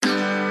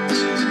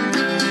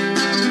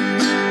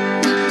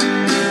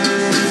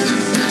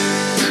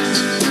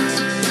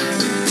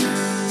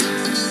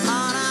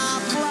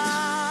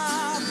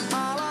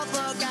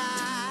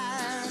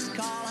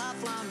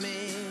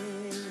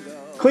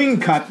Clean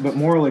cut, but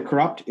morally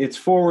corrupt, it's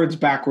Forwards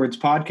Backwards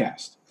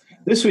podcast.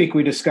 This week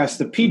we discuss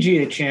the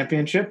PGA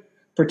Championship,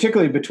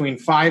 particularly between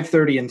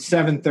 5:30 and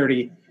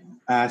 7:30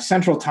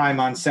 Central Time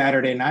on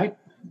Saturday night,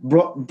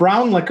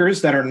 brown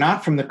liquors that are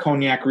not from the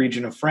Cognac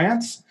region of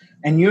France,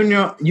 and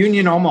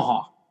Union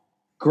Omaha,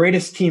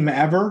 greatest team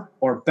ever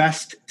or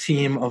best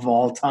team of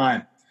all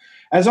time.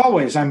 As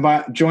always, I'm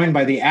joined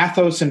by the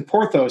Athos and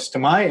Porthos to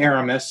my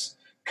Aramis,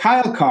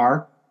 Kyle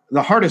Carr,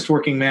 the hardest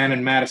working man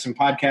in Madison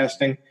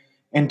podcasting,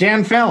 and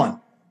Dan Fallon,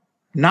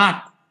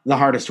 not the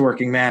hardest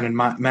working man in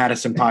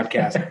Madison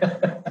podcasting.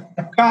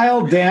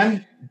 Kyle,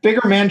 Dan,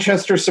 bigger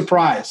Manchester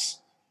surprise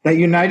that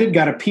United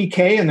got a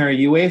PK in their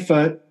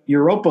UEFA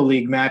Europa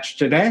League match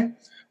today,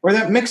 or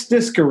that Mix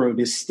Diskerud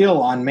is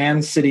still on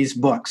Man City's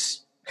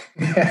books?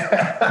 When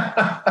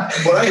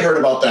I heard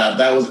about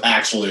that was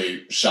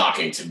actually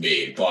shocking to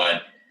me,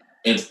 but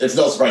it's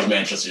no surprise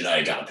Manchester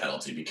United got a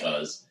penalty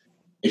because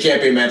it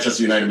can't be a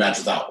Manchester United match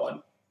without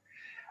one.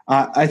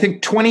 I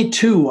think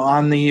 22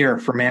 on the year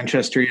for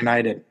Manchester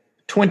United.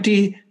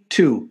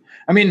 22.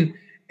 I mean,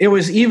 it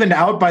was evened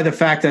out by the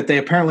fact that they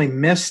apparently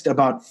missed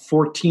about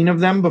 14 of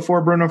them before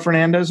Bruno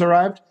Fernandes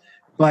arrived.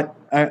 But,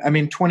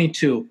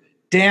 22.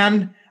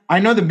 Dan, I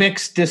know the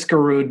Mixed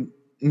Diskerud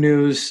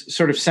news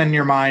sort of send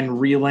your mind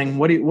reeling.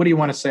 What do you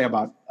want to say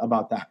about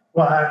that?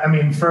 Well, I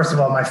mean, first of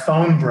all, my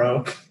phone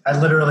broke. I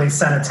literally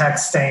sent a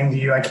text saying to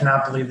you, I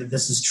cannot believe that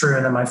this is true.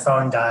 And then my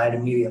phone died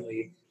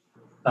immediately.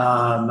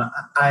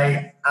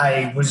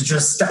 I was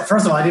just,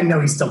 first of all, I didn't know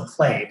he still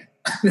played,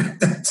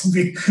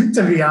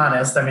 to be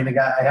honest. I mean, the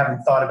guy, I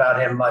haven't thought about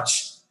him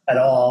much at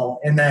all.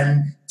 And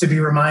then to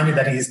be reminded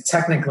that he's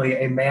technically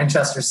a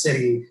Manchester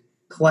City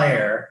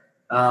player,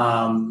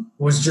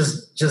 was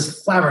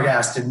just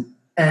flabbergasted.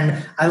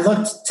 And I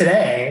looked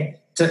today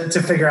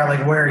to figure out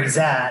like where he's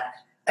at.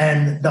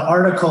 And the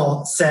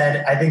article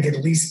said, I think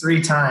at least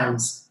 3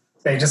 times,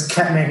 they just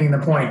kept making the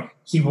point,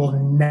 he will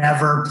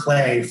never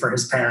play for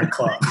his parent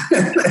club.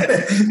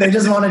 They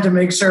just wanted to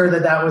make sure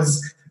that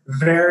was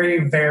very,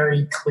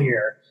 very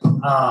clear.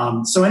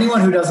 So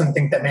anyone who doesn't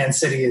think that Man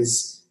City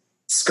is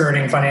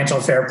skirting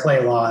financial fair play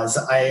laws,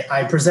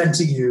 I present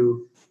to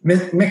you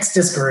Mix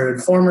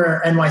Diskerud,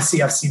 former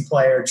NYCFC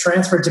player,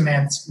 transferred to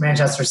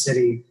Manchester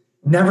City,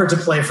 never to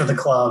play for the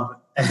club,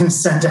 and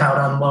sent out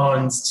on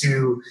loans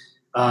to,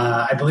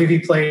 I believe he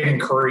played in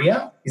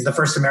Korea. He's the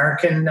first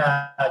American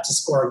to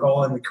score a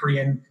goal in the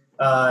Korean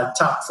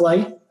top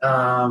flight.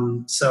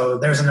 So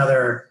there's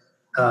another,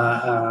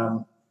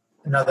 what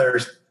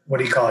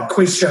do you call it,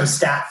 quiz show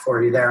stat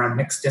for you there on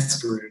Mix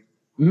Diskerud.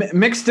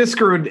 Mix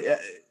Diskerud,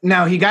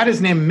 now he got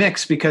his name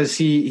Mix because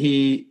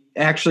he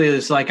actually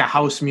is like a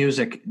house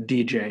music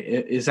DJ.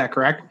 Is that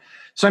correct?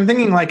 So I'm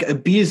thinking like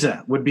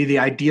Ibiza would be the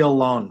ideal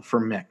loan for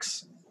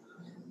Mix.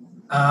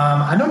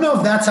 I don't know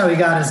if that's how he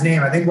got his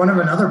name. I think one of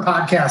another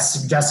podcasts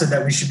suggested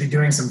that we should be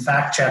doing some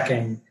fact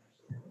checking.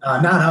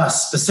 Not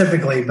us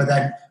specifically, but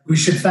that we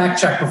should fact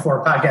check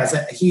before a podcast.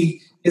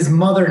 His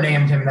mother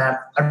named him that.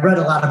 I read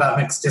a lot about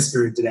Mix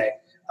Diskerud today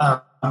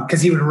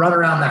because he would run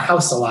around the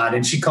house a lot,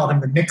 and she called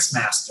him the Mix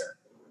Master.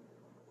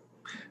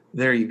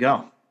 There you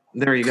go.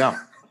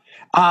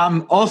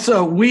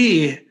 Also,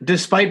 we,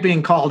 despite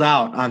being called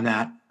out on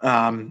that,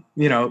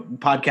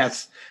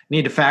 podcasts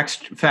need to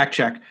fact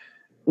check.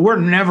 We're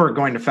never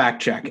going to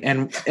fact check.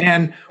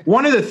 And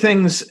one of the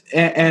things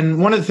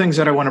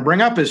that I want to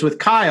bring up is with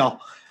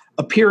Kyle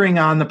appearing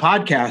on the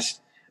podcast,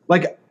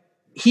 like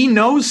he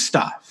knows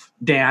stuff,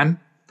 Dan.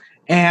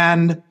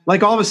 And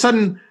like all of a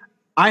sudden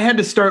I had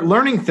to start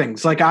learning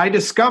things. Like I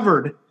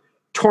discovered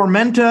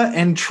Tormenta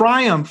and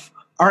Triumph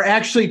are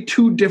actually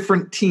 2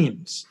 different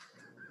teams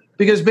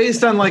because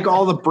based on like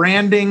all the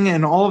branding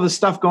and all of the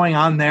stuff going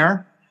on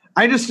there,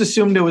 I just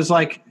assumed it was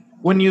like,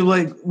 when you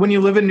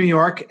live in New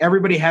York,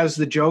 everybody has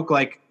the joke,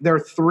 like there are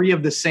 3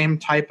 of the same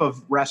type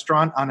of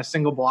restaurant on a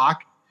single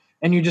block.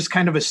 And you just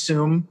kind of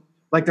assume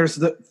like there's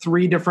the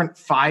 3 different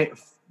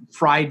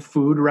fried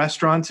food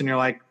restaurants. And you're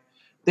like,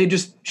 they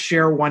just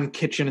share one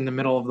kitchen in the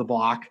middle of the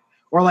block.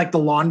 Or like the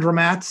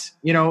laundromats,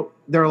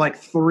 there are like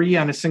 3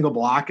 on a single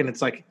block. And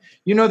it's like,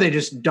 they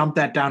just dump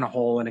that down a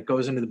hole and it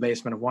goes into the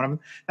basement of one of them.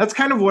 That's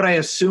kind of what I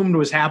assumed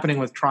was happening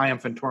with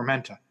Triumph and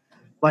Tormenta.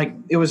 Like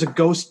it was a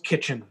ghost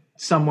kitchen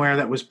somewhere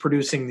that was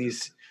producing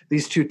these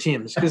 2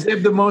 teams because they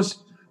have the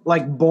most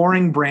like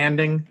boring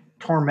branding.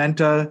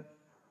 Tormenta,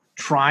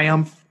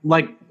 Triumph,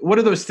 like what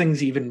do those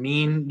things even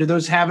mean? Do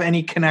those have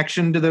any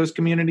connection to those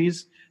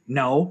communities?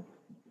 No.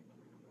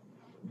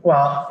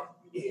 Well,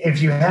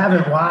 if you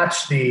haven't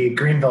watched the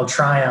Greenville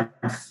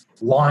Triumph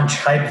launch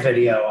hype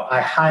video, I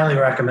highly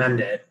recommend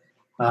it.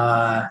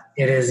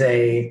 It is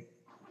a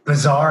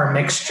bizarre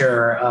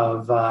mixture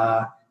of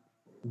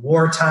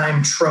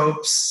wartime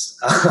tropes,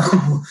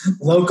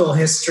 local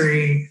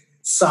history,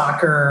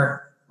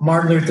 soccer,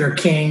 Martin Luther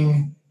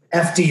King,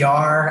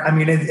 FDR. I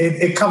mean,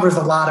 it covers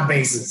a lot of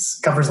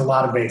bases.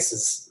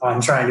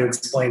 On trying to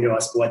explain to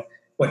us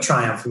what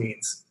Triumph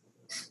means.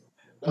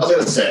 I was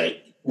going to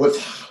say,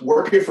 with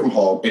working from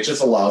home, it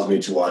just allows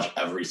me to watch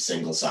every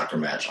single soccer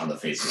match on the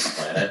face of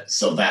the planet.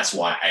 So that's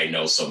why I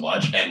know so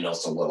much and know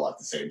so little at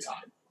the same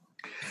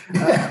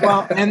time.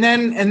 Well, and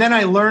then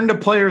I learned a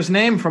player's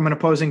name from an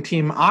opposing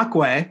team,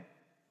 Akwe,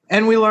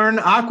 and we learned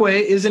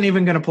Akwe isn't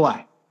even going to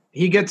play.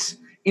 He gets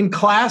in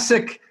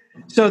classic.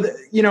 So,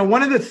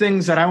 one of the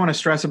things that I want to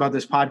stress about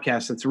this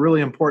podcast that's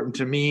really important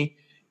to me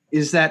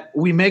is that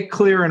we make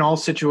clear in all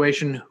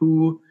situation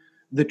who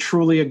the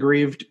truly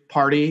aggrieved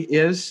party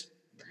is.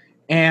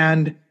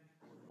 And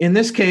in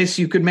this case,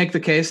 you could make the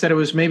case that it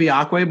was maybe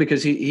Akwe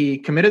because he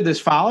committed this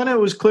foul and it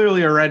was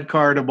clearly a red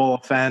cardable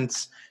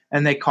offense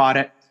and they caught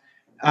it.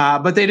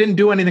 But they didn't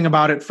do anything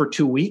about it for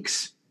 2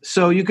 weeks.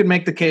 So you could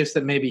make the case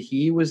that maybe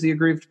he was the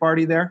aggrieved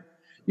party there.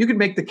 You could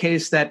make the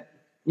case that,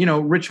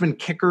 Richmond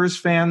Kickers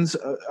fans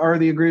are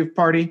the aggrieved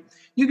party.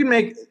 You can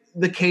make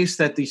the case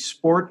that the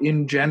sport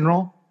in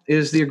general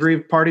is the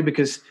aggrieved party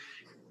because,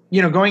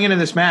 going into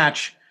this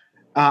match,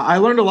 I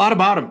learned a lot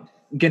about him.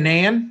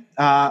 Ghanaian,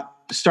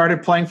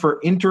 started playing for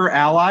Inter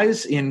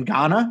Allies in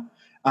Ghana,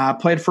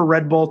 played for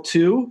Red Bull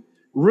 2,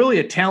 really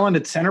a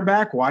talented center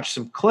back, watched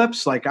some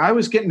clips. Like I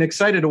was getting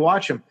excited to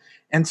watch him.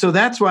 And so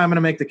that's why I'm going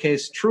to make the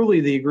case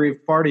truly the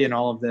aggrieved party in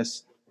all of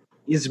this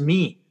is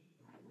me.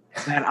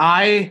 That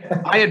I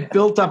had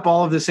built up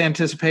all of this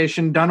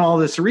anticipation, done all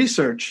this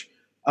research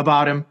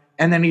about him,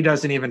 and then he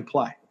doesn't even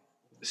play.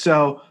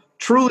 So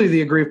truly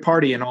the aggrieved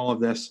party in all of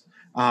this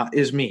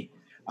is me.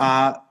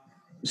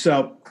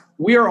 So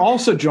we are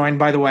also joined,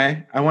 by the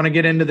way, I want to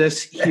get into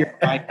this here,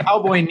 by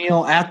Cowboy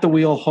Neil at the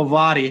wheel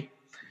Hovadi.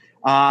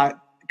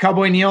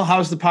 Cowboy Neil,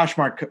 how's the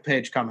Poshmark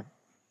page coming?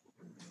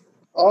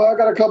 Oh, I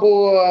got a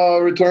couple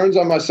returns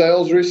on my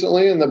sales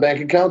recently in the bank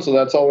account, so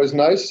that's always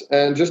nice.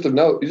 And just a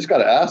note, you just got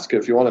to ask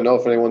if you want to know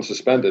if anyone's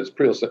suspended.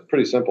 It's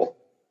pretty simple.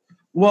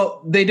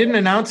 Well, they didn't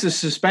announce a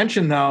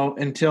suspension, though,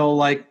 until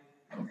like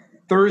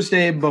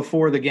Thursday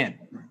before the game.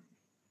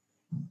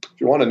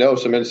 If you want to know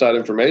some inside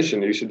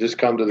information, you should just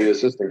come to the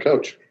assistant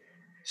coach.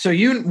 So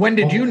when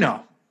did you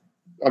know?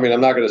 I mean,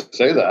 I'm not going to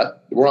say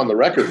that. We're on the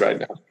record right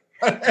now.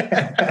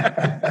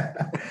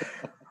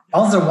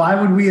 Also, why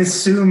would we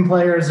assume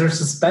players are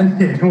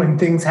suspended when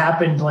things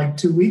happened like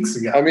 2 weeks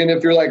ago? I mean,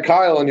 if you're like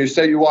Kyle and you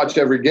say you watch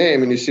every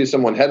game and you see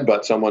someone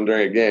headbutt someone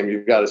during a game,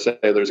 you've got to say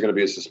there's going to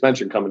be a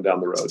suspension coming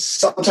down the road.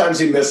 Sometimes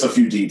you miss a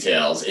few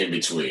details in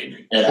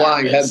between.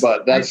 Flying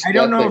headbutt. I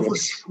don't know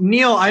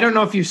Neil, I don't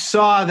know if you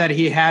saw that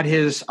he had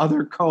his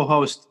other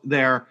co-host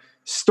there,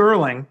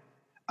 Sterling,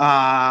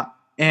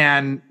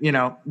 and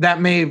that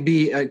may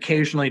be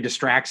occasionally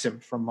distracts him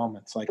from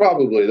moments like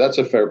probably. That's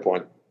a fair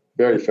point.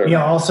 Very fair. Neil,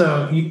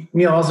 also, you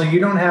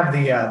don't have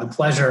the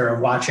pleasure of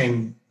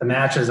watching the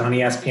matches on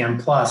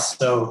ESPN Plus.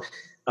 So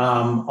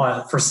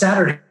for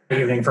Saturday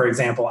evening, for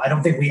example, I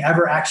don't think we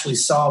ever actually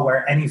saw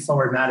where any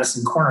forward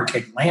Madison corner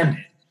kick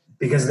landed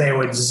because they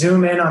would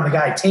zoom in on the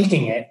guy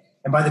taking it,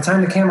 and by the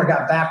time the camera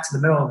got back to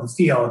the middle of the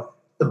field,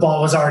 the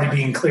ball was already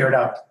being cleared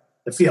up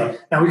the field.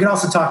 Now we could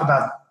also talk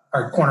about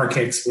our corner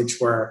kicks,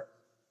 which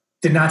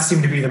did not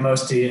seem to be the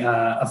most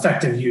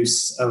effective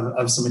use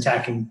of some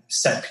attacking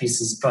set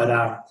pieces.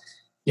 But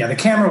the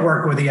camera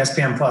work with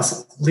ESPN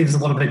Plus leaves a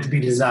little bit to be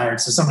desired.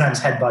 So sometimes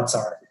headbutts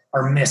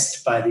are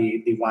missed by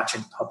the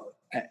watching public.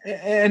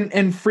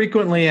 And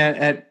frequently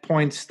at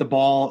points, the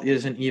ball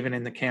isn't even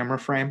in the camera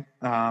frame.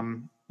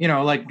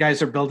 Like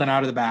guys are building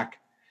out of the back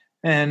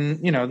and,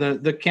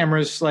 the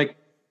camera's like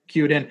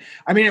cued in.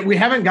 I mean, we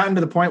haven't gotten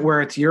to the point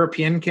where it's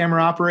European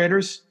camera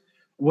operators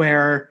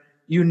where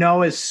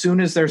as soon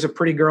as there's a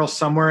pretty girl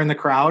somewhere in the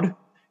crowd,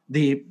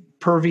 the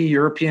pervy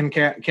European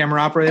camera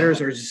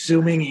operators are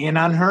zooming in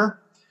on her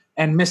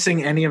and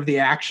missing any of the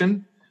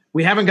action.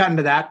 We haven't gotten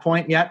to that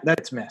point yet.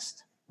 That's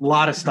missed. A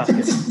lot of stuff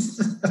gets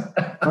missed.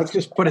 Let's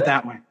just put it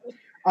that way.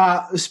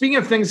 Speaking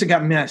of things that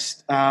got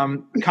missed,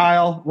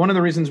 Kyle, one of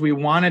the reasons we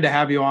wanted to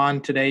have you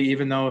on today,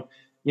 even though,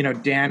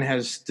 Dan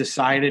has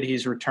decided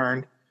he's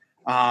returned,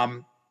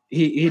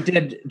 he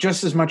did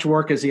just as much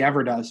work as he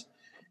ever does,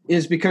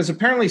 is because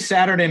apparently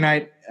Saturday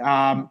night,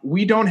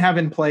 we don't have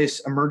in place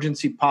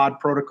emergency pod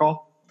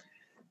protocol.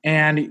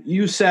 And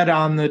you said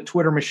on the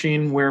Twitter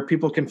machine where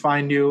people can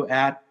find you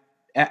at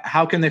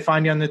how can they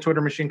find you on the Twitter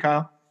machine,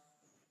 Kyle?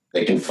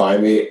 They can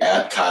find me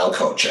at Kyle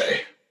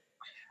Coche.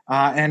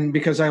 And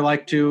because I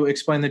like to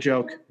explain the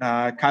joke,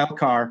 Kyle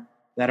Carr,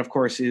 that of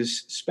course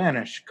is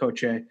Spanish,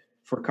 Coche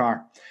for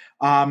car.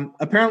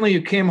 Apparently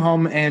you came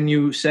home and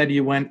you said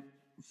you went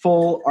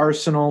full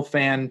Arsenal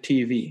fan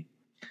TV.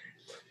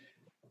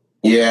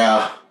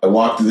 Yeah, I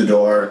walked through the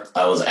door.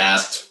 I was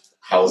asked,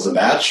 how was the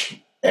match?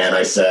 And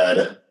I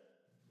said,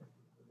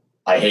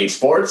 I hate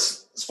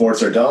sports.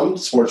 Sports are dumb.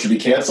 Sports should be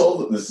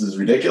canceled. This is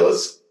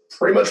ridiculous.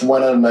 Pretty much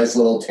went on a nice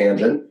little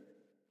tangent.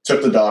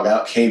 Took the dog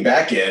out, came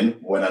back in,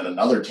 went on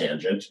another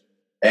tangent,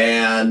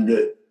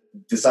 and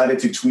decided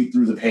to tweet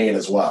through the pain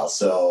as well.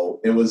 So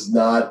it was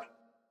not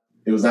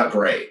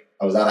great.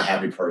 I was not a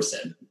happy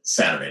person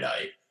Saturday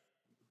night.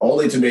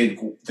 Only to make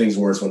things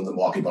worse when the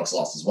Milwaukee Bucks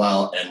lost as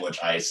well, in which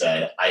I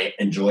said I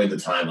enjoyed the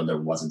time when there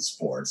wasn't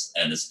sports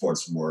and the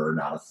sports were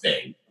not a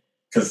thing.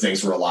 because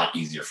things were a lot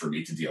easier for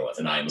me to deal with,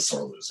 and I am a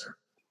sore loser.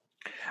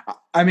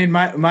 I mean,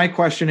 my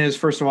question is,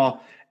 first of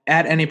all,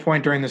 at any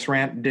point during this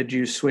rant, did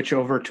you switch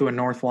over to a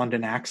North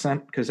London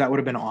accent? Because that would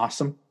have been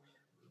awesome.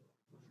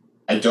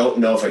 I don't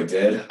know if I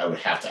did. I would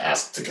have to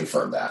ask to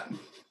confirm that.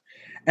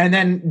 And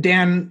then,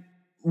 Dan,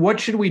 what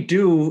should we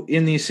do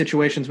in these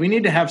situations? We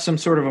need to have some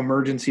sort of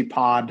emergency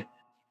pod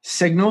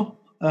signal,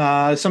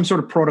 some sort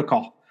of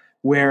protocol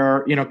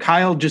where,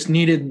 Kyle just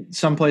needed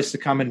someplace to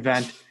come and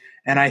vent.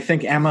 And I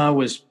think Emma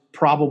was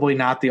probably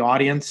not the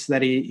audience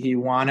that he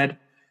wanted.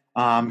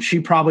 She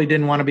probably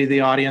didn't want to be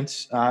the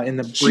audience in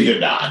the She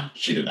did not.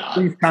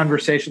 brief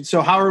conversation.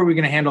 So how are we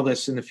going to handle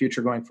this in the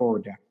future going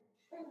forward, Dan?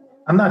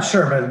 I'm not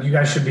sure, but you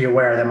guys should be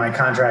aware that my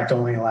contract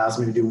only allows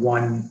me to do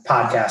one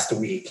podcast a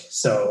week.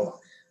 So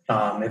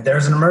if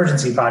there's an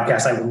emergency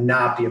podcast, I will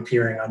not be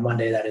appearing on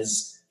Monday. That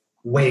is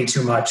way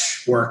too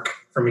much work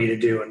for me to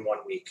do in 1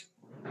 week.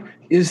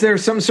 Is there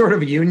some sort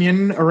of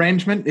union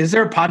arrangement? Is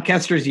there a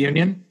podcasters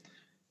union?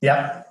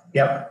 Yep.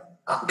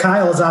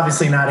 Kyle is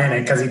obviously not in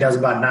it because he does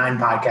about 9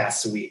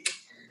 podcasts a week.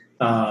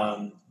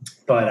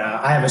 But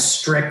I have a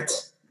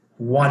strict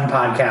 1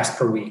 podcast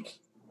per week.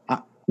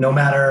 No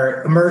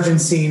matter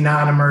emergency,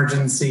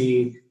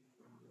 non-emergency,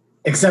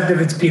 except if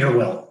it's Peter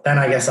Will. Then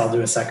I guess I'll do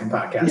a second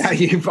podcast. Yeah,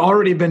 you've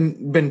already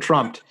been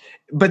trumped.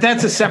 But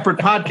that's a separate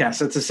podcast.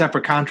 That's a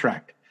separate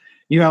contract.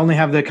 You only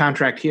have the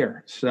contract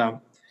here. So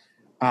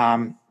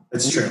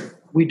that's true.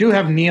 We do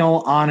have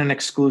Neil on an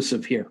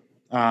exclusive here.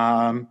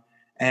 And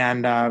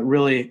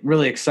really,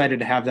 really excited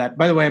to have that.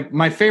 By the way,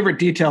 my favorite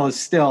detail is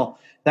still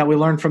that we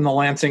learned from the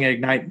Lansing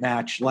Ignite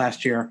match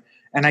last year.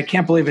 And I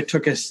can't believe it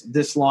took us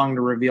this long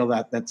to reveal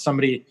that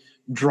somebody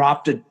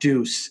dropped a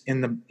deuce in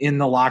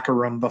the locker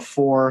room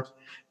before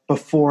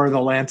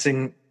the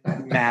Lansing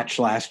match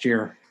last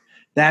year.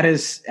 That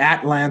is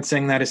at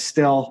Lansing. That is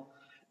still,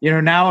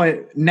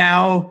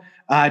 now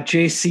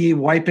JC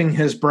wiping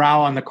his brow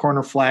on the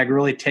corner flag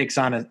really takes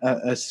on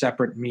a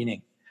separate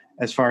meaning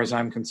as far as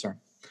I'm concerned.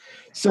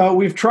 So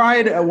we've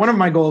tried, one of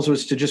my goals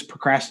was to just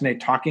procrastinate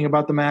talking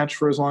about the match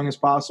for as long as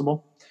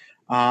possible.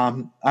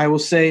 I will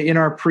say in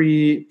our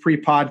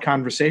pre-pod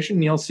conversation,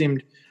 Neil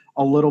seemed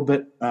a little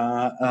bit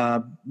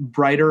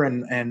brighter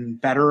and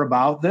better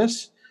about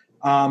this.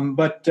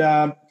 But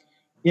the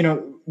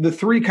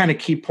 3 kind of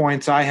key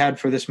points I had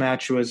for this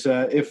match was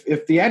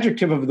if the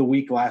adjective of the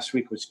week last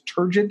week was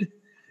turgid,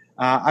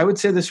 I would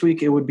say this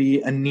week it would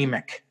be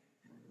anemic.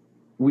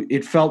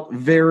 It felt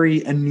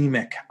very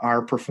anemic,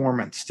 our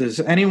performance.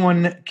 Does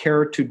anyone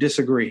care to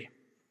disagree?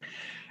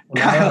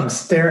 Now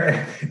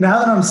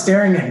that I'm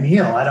staring at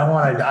Neil, I don't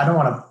want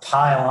to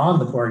pile on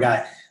the poor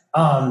guy.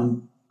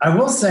 I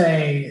will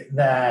say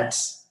that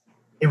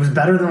it was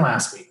better than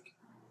last week.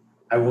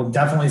 I will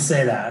definitely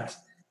say that.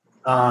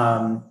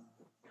 And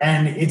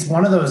it's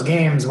one of those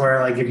games where,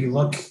 like, if you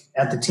look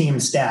at the team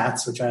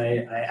stats, which I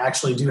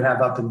actually do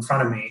have up in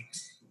front of me,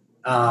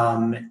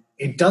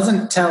 it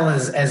doesn't tell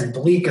as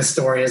bleak a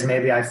story as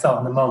maybe I felt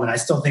in the moment. I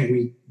still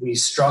think we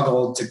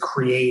struggled to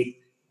create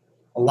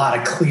a lot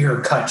of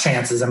clear-cut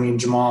chances. I mean,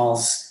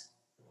 Jamal's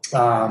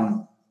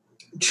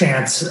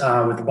chance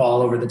with the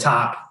ball over the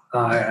top,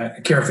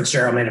 Kira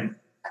Fitzgerald made a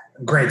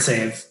great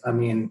save. I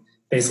mean,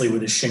 basically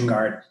with his shin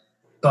guard.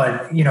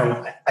 But,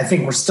 I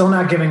think we're still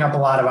not giving up a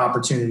lot of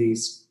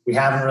opportunities. We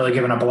haven't really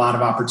given up a lot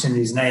of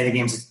opportunities in any of the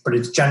games, but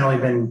it's generally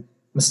been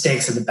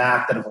mistakes at the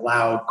back that have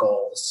allowed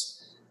goals.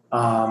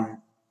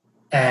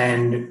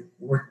 And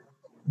we're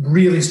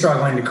really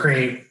struggling to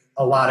create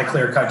a lot of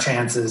clear-cut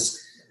chances.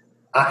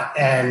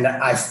 And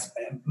I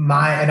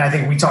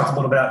think we talked a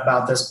little bit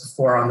about this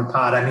before on the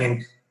pod. I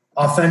mean,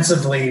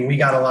 offensively, we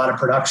got a lot of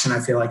production, I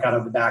feel like, out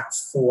of the back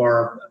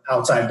 4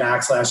 outside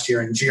backs last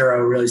year. And Giro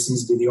really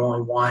seems to be the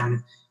only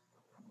one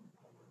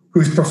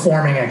who's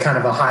performing at kind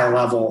of a high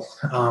level.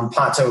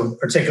 Pato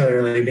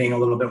particularly being a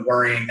little bit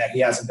worrying that he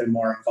hasn't been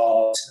more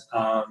involved.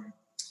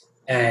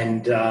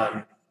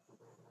 And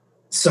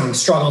some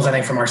struggles, I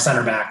think, from our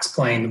center backs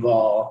playing the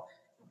ball.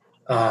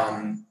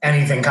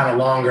 Anything kind of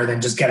longer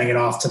than just getting it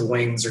off to the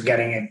wings or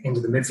getting it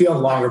into the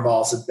midfield. Longer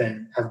balls have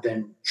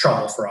been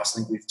trouble for us. I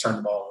think we've turned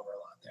the ball over a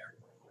lot there.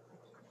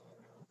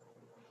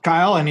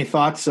 Kyle, any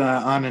thoughts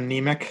on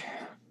anemic?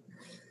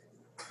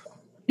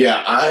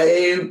 Yeah,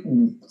 I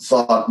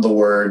thought the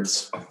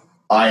words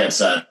I had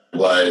said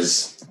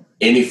was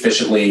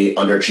inefficiently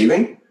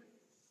underachieving,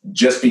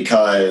 just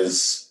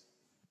because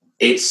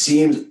it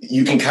seems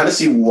you can kind of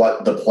see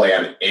what the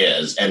plan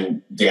is.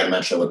 And Dan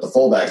mentioned with the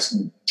fullbacks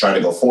trying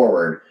to go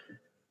forward.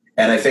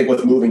 And I think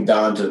with moving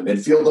down to the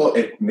midfield, though,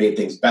 it made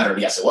things better.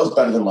 Yes, it was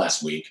better than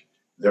last week.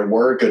 There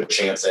were good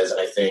chances.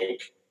 And I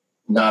think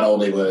not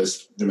only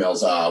was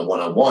Jamel's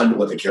one-on-one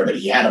with the cure, but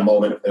he had a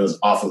moment, it was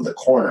off of the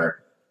corner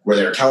where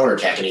they were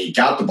counterattacking. He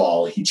got the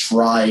ball. He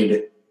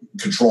tried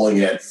controlling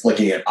it,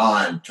 flicking it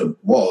on to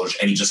Woj,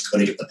 and he just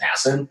couldn't get the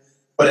pass in.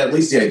 But at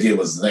least the idea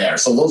was there.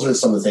 So those are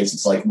some of the things.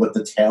 It's like with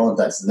the talent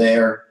that's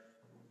there,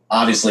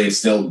 obviously it's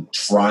still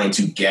trying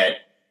to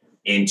get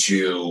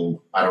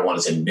into, I don't want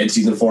to say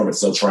mid-season form, but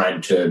still trying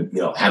to,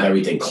 have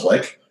everything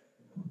click.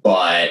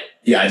 But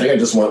yeah, I think I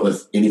just went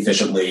with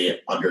inefficiently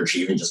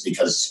underachieving just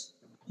because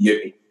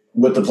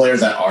with the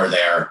players that are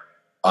there,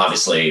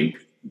 obviously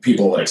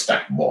people would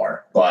expect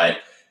more. But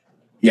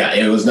yeah,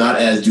 it was not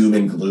as doom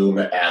and gloom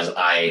as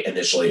I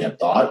initially had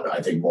thought.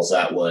 I think most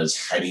of that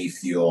was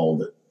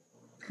heady-fueled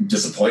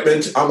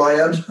disappointment on my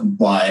end.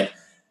 But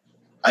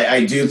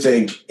I do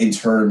think in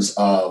terms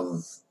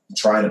of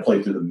trying to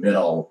play through the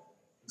middle,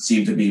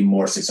 seemed to be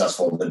more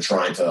successful than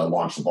trying to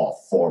launch the ball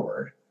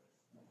forward.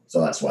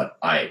 So that's what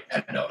I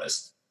had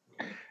noticed.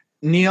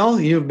 Neil,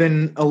 you've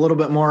been a little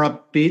bit more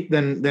upbeat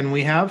than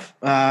we have.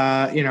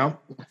 1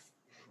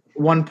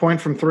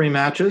 point from 3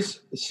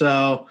 matches.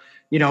 So,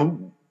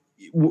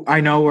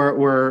 I know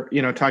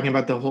we're talking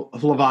about the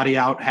Hlavati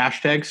out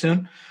hashtag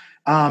soon.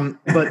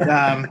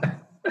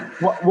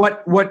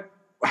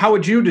 How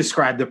would you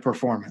describe the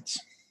performance?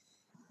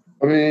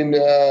 I mean,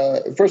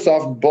 first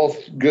off, both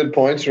good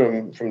points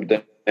from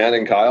Dan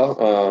and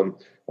Kyle.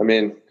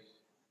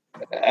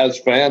 As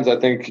fans, I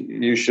think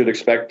you should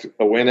expect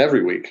a win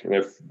every week. And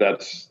if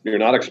you're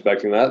not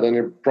expecting that, then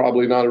you're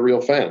probably not a real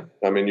fan.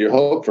 I mean, you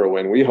hope for a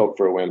win. We hope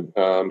for a win.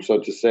 So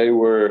to say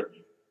we're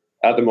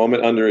at the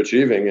moment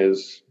underachieving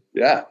is,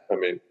 we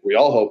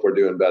all hope we're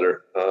doing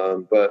better.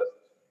 But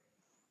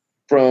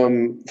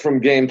from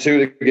game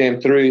 2 to game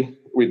 3,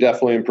 we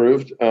definitely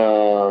improved.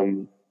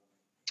 And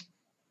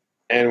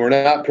we're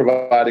not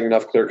providing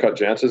enough clear-cut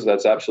chances.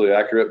 That's absolutely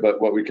accurate. But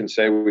what we can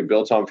say we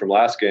built on from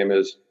last game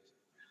is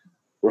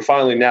we're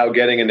finally now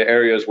getting into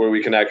areas where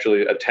we can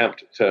actually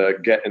attempt to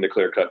get into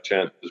clear-cut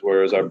chances,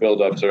 whereas our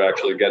build-ups are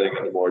actually getting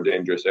into more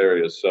dangerous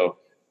areas. So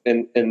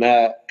in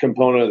that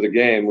component of the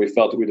game, we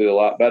felt that we did a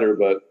lot better,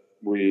 but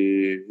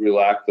we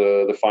lacked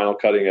the final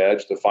cutting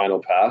edge, the final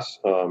pass.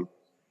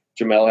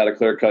 Jamel had a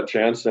clear-cut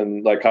chance,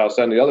 and like Kyle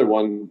said in the other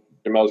one,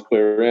 Jamel's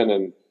clear in,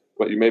 and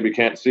what you maybe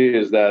can't see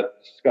is that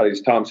Scotty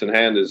Thompson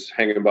hand is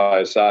hanging by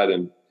his side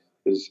and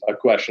is a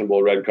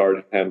questionable red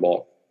card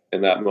handball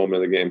in that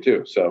moment of the game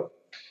too. So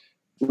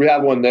we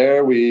have one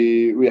there.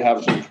 We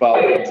have some foul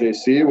at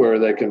JC where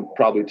they can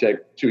probably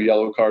take 2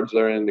 yellow cards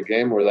there in the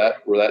game where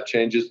that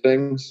changes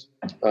things.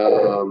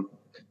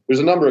 There's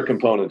a number of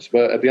components,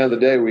 but at the end of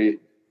the day, we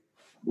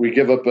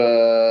give up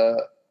a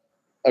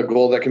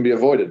goal that can be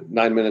avoided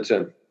 9 minutes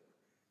in,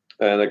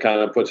 and it kind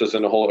of puts us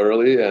in a hole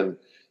early. And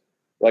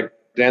like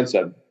Dan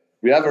said,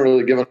 we haven't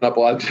really given up a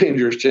lot of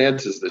dangerous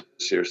chances this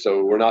year,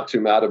 so we're not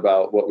too mad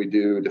about what we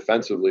do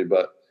defensively,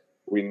 but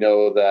we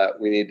know that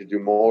we need to do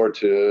more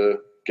to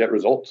get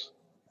results.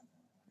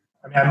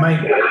 I mean,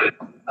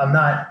 I'm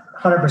not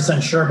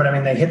 100% sure, but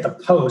they hit the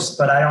post,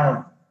 but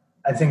I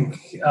think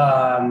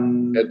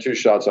had 2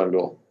 shots on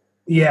goal.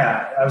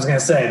 Yeah, I was going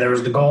to say there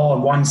was the goal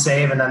and 1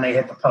 save, and then they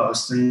hit the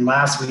post. And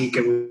last week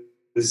it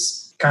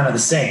was kind of the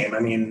same.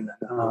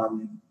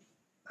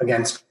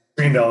 Against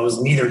Greenville, it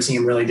was neither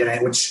team really did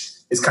it, which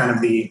is kind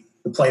of the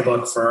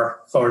playbook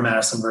for Forward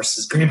Madison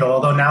versus Greenville.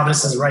 Although now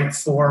this is right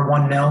for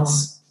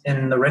 1-0s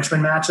in the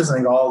Richmond matches. I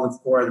think all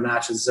 4 of the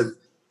matches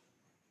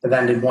have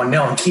ended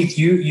 1-0. And Keith,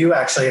 you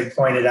actually had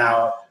pointed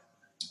out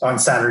on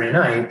Saturday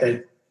night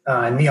that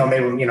Neil,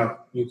 maybe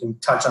you can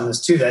touch on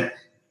this too, that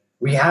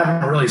we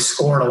haven't really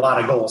scored a lot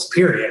of goals,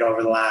 period,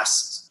 over the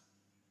last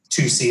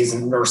 2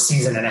 seasons or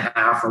season and a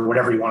half or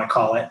whatever you want to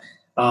call it.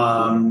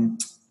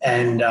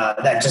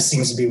 That just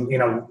seems to be,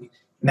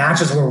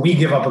 matches where we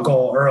give up a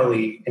goal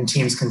early and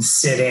teams can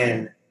sit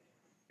in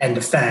and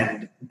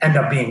defend end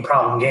up being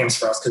problem games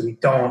for us because we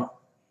don't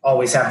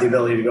always have the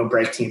ability to go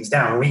break teams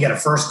down. When we get a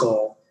first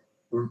goal,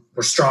 we're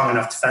strong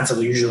enough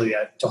defensively usually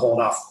to hold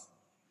that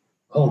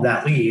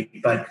lead.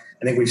 But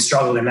I think we've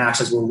struggled in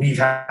matches where we've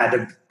had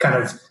to kind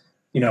of,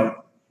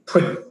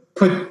 push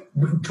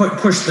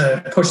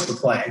the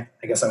play,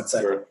 I guess I would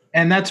say. Sure.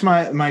 And that's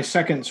my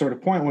second sort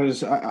of point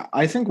was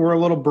I think we're a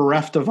little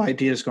bereft of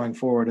ideas going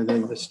forward.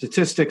 The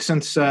statistics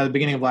since the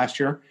beginning of last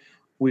year,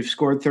 we've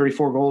scored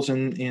 34 goals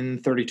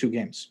in 32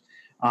 games.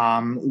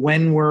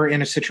 When we're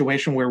in a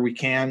situation where we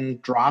can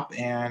drop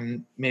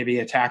and maybe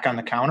attack on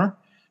the counter,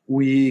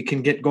 we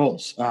can get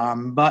goals.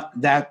 But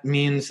that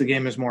means the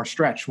game is more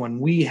stretched. When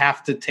we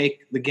have to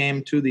take the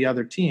game to the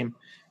other team,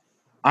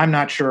 I'm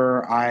not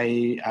sure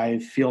I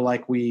feel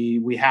like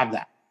we have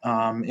that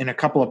in a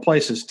couple of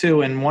places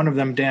too. And one of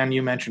them, Dan,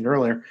 you mentioned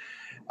earlier,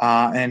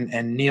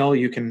 and Neil,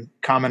 you can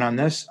comment on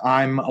this.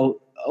 I'm a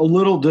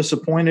little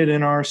disappointed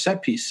in our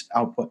set piece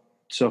output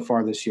so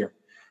far this year.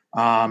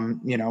 I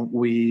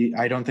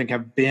don't think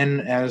have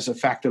been as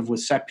effective with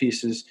set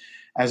pieces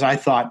as I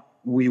thought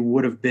we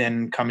would have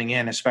been coming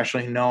in,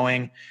 especially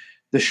knowing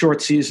the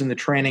short season, the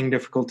training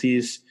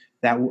difficulties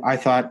that I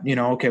thought,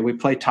 we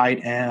play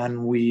tight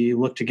and we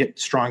look to get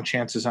strong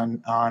chances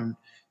on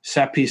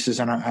set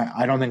pieces. And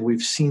I don't think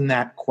we've seen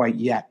that quite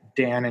yet.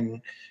 Dan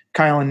and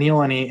Kyle and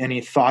Neil,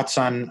 any thoughts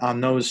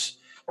on those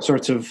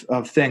sorts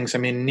of things? I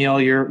mean,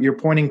 Neil, you're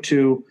pointing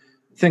to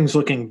things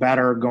looking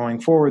better going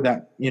forward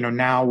that,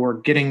 now we're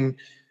getting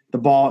the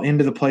ball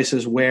into the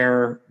places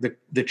where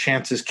the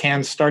chances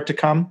can start to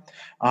come.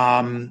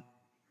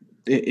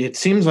 It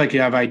seems like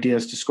you have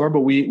ideas to score,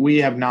 but we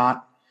have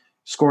not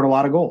scored a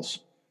lot of goals.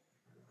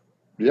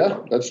 Yeah,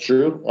 that's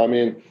true. I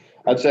mean,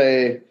 I'd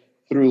say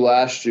through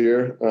last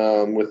year,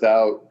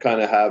 without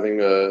kind of having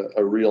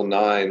a real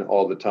 9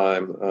 all the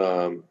time,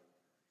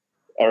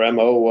 our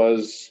MO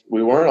was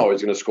we weren't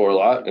always going to score a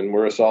lot, and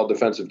we're a solid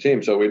defensive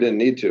team, so we didn't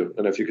need to.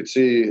 And if you could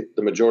see,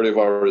 the majority of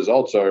our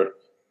results are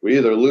we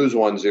either lose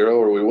 1-0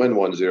 or we win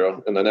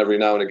 1-0, and then every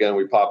now and again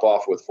we pop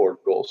off with 4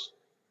 goals.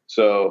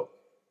 So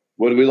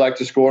would we like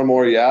to score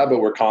more? Yeah, but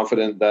we're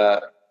confident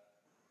that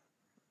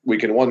we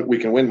can win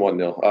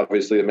 1-0.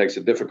 Obviously, it makes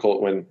it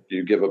difficult when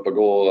you give up a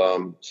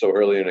goal so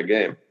early in a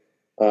game.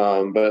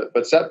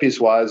 But set piece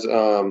wise,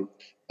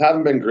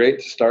 haven't been great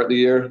to start the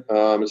year.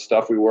 It's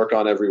stuff we work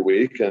on every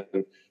week.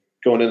 And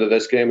going into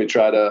this game, we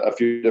tried a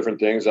few different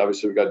things.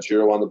 Obviously, we got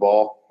Giro on the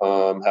ball,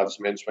 have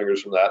some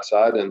in-swingers from that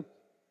side. And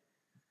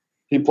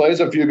he plays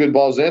a few good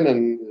balls in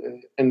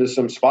and into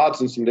some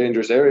spots in some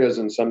dangerous areas.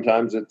 And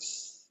sometimes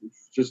it's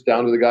just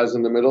down to the guys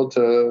in the middle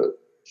to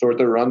sort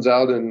their runs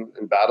out and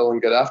battle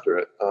and get after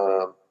it.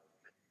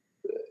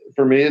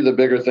 For me, the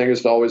bigger thing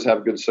is to always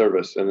have good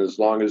service. And as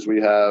long as we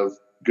have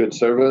good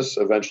service,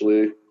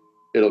 eventually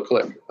it'll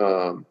click.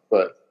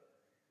 But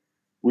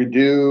we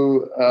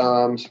do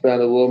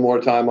spend a little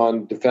more time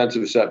on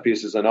defensive set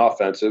pieces than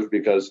offensive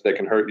because they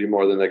can hurt you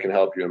more than they can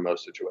help you in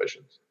most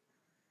situations.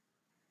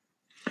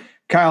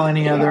 Kyle,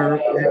 any other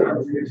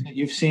that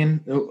you've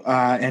seen?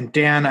 And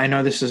Dan, I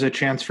know this is a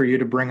chance for you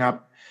to bring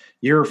up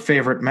your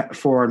favorite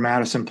forward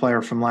Madison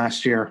player from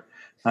last year,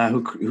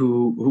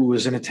 who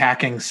was an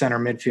attacking center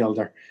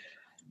midfielder.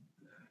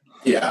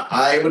 Yeah,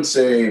 I would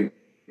say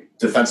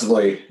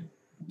defensively,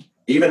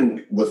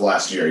 even with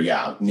last year,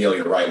 yeah, Neil,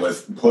 you're right,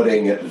 with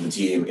putting the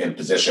team in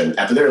position,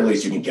 at the very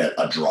least, you can get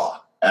a draw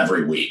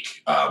every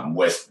week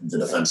with the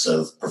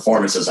defensive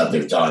performances that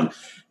they've done.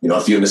 You know,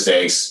 a few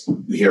mistakes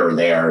here or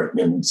there,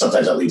 and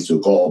sometimes that leads to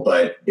a goal.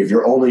 But if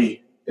you're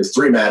it's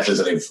 3 matches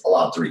and they've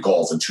allowed 3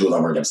 goals, and 2 of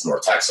them are against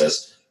North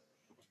Texas,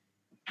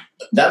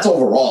 that's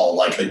overall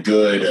like a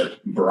good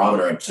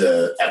barometer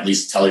to at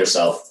least tell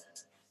yourself,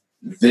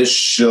 this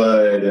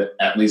should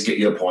at least get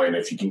you a point.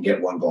 If you can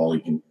get 1 goal,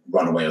 you can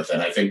run away with it.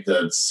 I think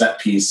the set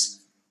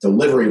piece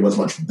delivery was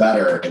much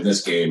better in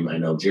this game. I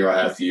know Giro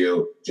had a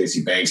few,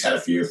 JC Banks had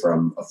a few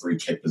from a free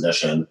kick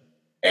position.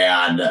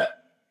 And,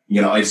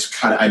 it's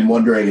kind of, I'm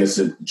wondering, is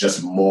it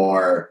just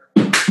more,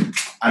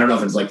 I don't know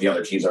if it's like the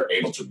other teams are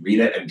able to read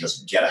it and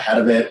just get ahead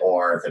of it,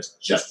 or if it's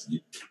just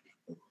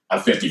a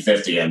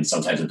 50-50 and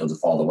sometimes it doesn't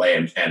fall the way.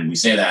 And we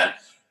say that,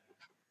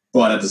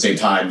 but at the same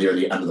time, near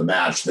the end of the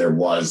match, there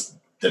was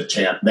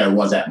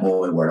that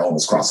moment where it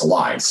almost crossed the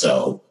line.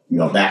 So,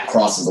 if that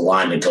crosses the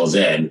line and goes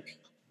in,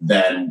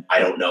 then I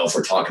don't know if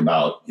we're talking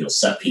about,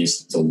 set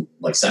piece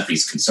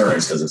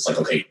concerns, because it's like,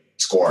 okay,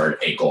 scored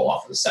a goal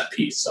off of the set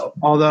piece. So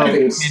although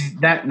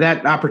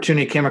that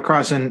opportunity came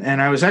across and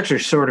I was actually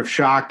sort of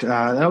shocked.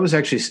 That was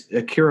actually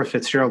Akira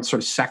Fitzgerald's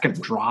sort of second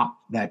drop,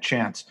 that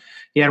chance.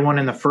 He had one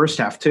in the first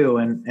half too.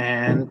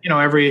 And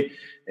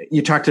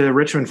you talk to the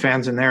Richmond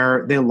fans and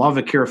they love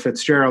Akira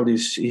Fitzgerald.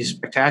 He's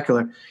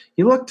spectacular.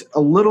 He looked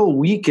a little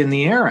weak in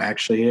the air,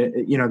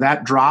 actually.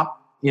 That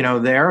drop,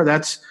 there,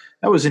 that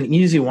was an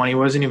easy one. He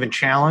wasn't even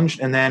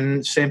challenged. And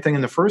then same thing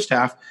in the first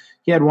half.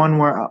 He had one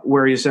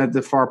where he's at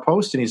the far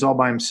post and he's all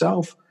by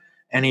himself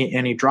and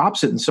he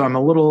drops it. And so I'm a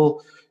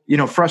little,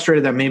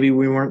 frustrated that maybe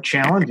we weren't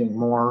challenging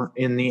more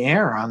in the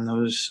air on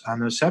those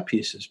set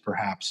pieces,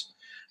 perhaps.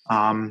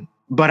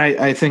 But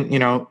I think,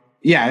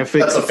 if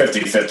that's a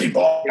 50-50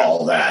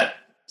 ball that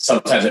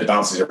sometimes it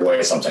bounces your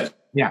way, sometimes.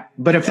 Yeah.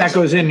 But if that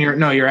goes in,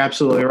 you're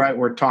absolutely right.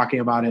 We're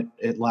talking about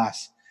it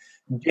less.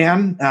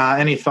 Dan,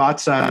 any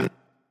thoughts on,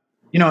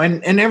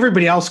 and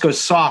everybody else goes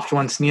soft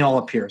once Neil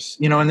appears,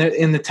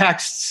 in the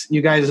texts,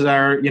 you guys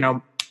are,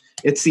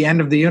 it's the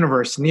end of the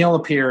universe. Neil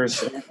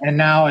appears and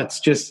now it's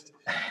just,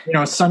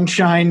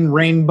 sunshine,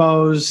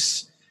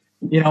 rainbows,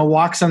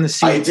 walks on the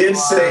sea. I did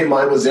say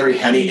mine was very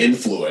Henny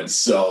influence,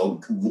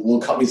 so we'll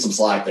cut me some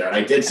slack there. And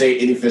I did say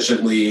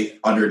inefficiently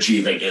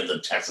underachieving in the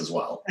text as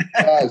well.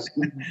 Guys,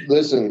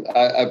 listen,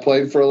 I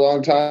played for a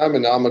long time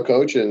and now I'm a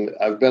coach and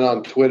I've been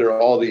on Twitter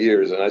all the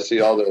years and I see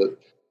all the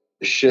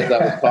shit that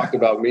was talked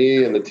about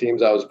me and the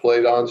teams I was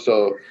played on.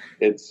 So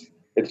it's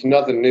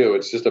nothing new.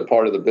 It's just a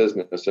part of the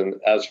business. And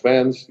as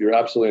fans, you're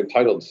absolutely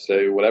entitled to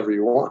say whatever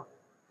you want.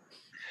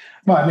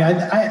 Well, I mean,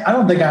 I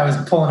don't think I was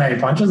pulling any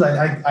punches.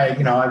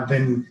 I've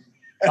been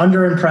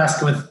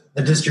underimpressed with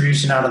the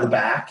distribution out of the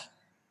back.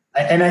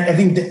 I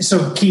think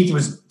so Keith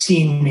was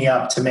teeing me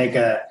up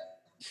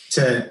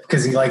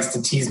because he likes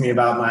to tease me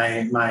about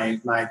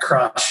my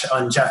crush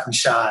on Jeff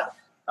Machad.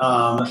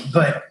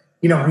 But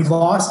we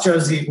lost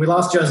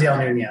Josiel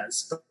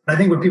Nunez. But I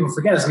think what people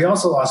forget is we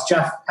also lost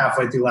Jeff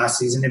halfway through last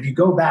season. If you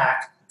go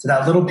back to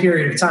that little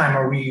period of time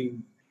where we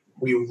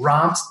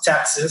romped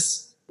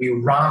Texas, we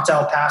romped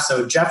El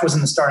Paso, Jeff was in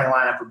the starting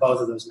lineup for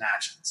both of those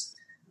matches.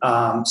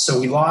 So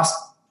we lost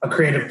a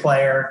creative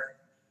player.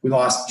 We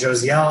lost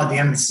Josiel at the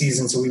end of the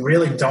season. So we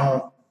really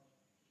don't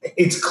 –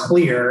 it's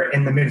clear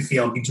in the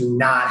midfield we do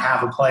not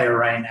have a player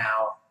right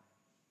now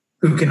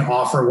who can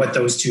offer what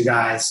those two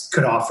guys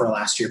could offer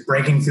last year,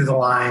 breaking through the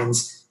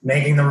lines,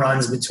 making the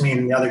runs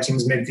between the other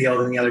team's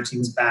midfield and the other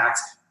team's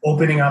backs,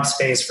 opening up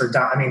space for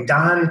Don. I mean,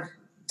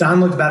 Don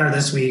looked better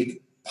this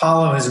week.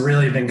 Paulo has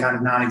really been kind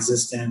of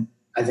non-existent,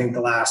 I think,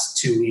 the last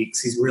 2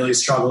 weeks. He's really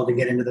struggled to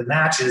get into the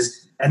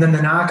matches. And then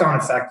the knock-on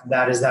effect of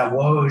that is that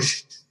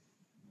Woj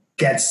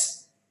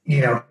gets,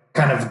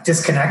 kind of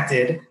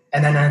disconnected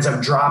and then ends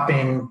up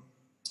dropping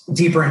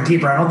deeper and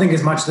deeper. I don't think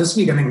as much this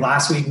week. I think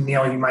last week,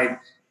 Neil, you might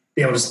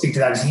be able to speak to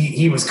that.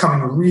 He was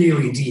coming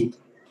really deep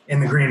in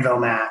the Greenville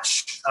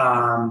match.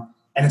 And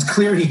it's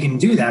clear he can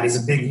do that.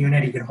 He's a big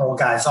unit. He can hold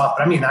guys off.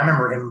 But I mean, I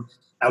remember him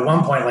at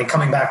one point, like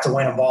coming back to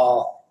win a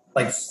ball,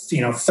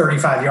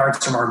 35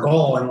 yards from our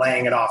goal and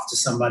laying it off to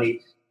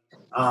somebody.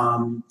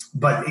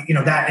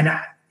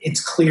 It's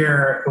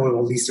clear, or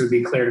at least it would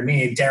be clear to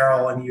me,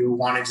 Daryl and you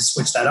wanted to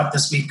switch that up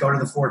this week, go to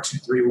the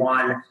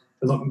 4-2-3-1,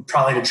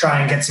 probably to try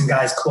and get some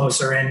guys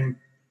closer in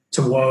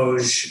to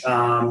Woj.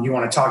 You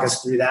want to talk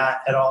us through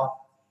that at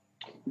all?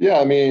 Yeah,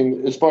 I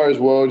mean, as far as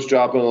Woj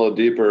dropping a little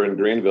deeper in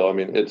Greenville, I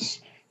mean,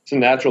 it's a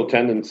natural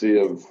tendency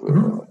of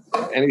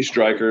any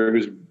striker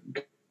who's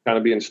kind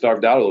of being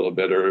starved out a little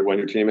bit, or when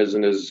your team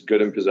isn't as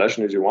good in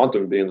possession as you want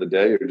them to be in the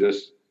day, you're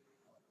just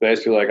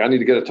basically like, I need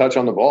to get a touch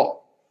on the ball.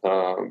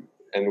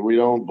 And we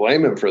don't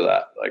blame him for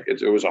that. Like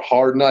it was a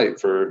hard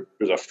night it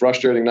was a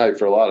frustrating night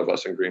for a lot of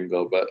us in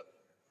Greenville, but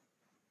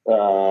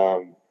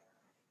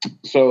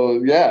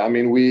so yeah, I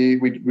mean, we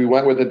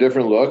went with a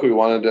different look. We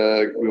wanted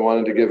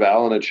to give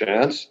Alan a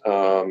chance.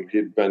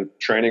 He'd been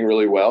training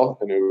really well,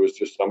 and it was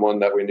just someone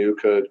that we knew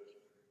could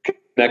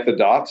connect the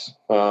dots.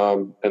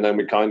 And then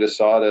we kind of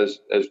saw it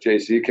as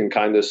JC can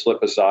kind of slip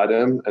beside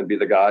him and be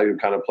the guy who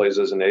kind of plays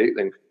as an 8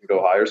 and can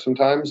go higher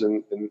sometimes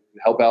and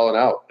help Alan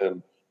out.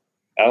 And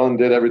Alan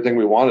did everything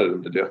we wanted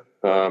him to do.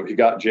 He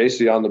got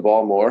JC on the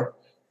ball more.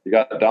 He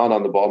got Don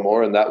on the ball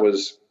more. And that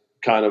was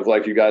kind of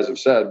like you guys have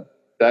said,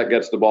 that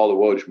gets the ball to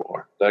Woj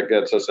more. That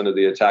gets us into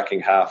the attacking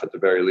half at the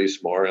very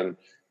least more. And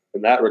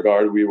in that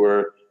regard,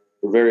 we're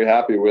very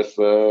happy with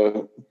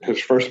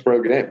his first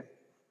pro game.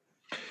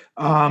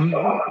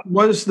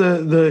 Was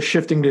the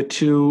shifting to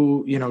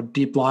two,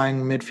 deep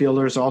lying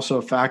midfielders also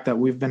a fact that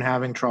we've been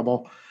having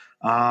trouble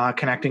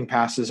connecting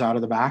passes out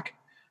of the back?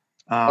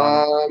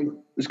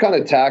 It's kind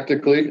of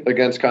tactically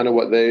against kind of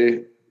what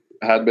they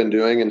had been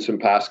doing in some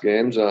past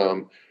games.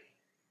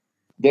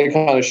 They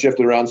kind of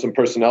shifted around some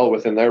personnel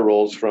within their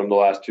roles from the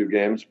last 2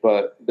 games,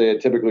 but they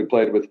had typically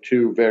played with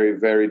 2 very,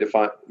 very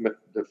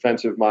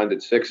defensive-minded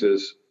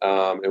 6s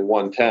and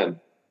 1 10.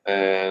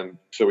 And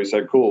so we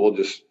said, cool, we'll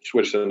just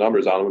switch the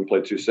numbers on them and play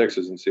 2 6s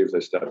and see if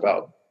they step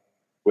out,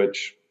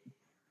 which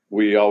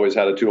we always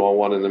had a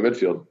 2-on-1 in the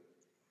midfield.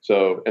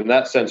 So in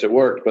that sense, it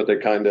worked, but they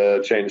kind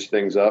of changed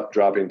things up,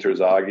 dropping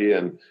Terzaghi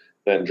and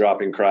then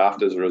dropping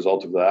Kraft as a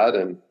result of that.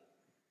 And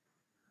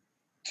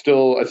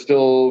it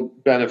still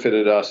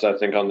benefited us, I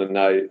think, on the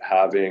night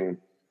having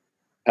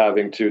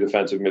 2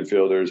 defensive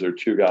midfielders or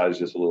 2 guys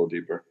just a little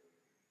deeper.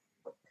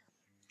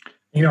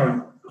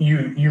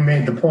 You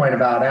made the point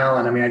about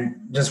Alan. I mean,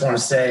 I just want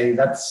to say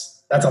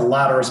that's a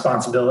lot of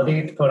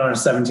responsibility to put on a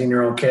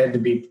 17-year-old kid to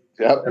be.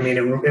 Yep. I mean,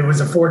 it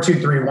was a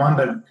 4-2-3-1,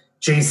 but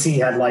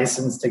JC had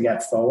license to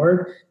get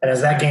forward. And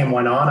as that game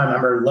went on, I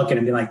remember looking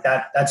and being like,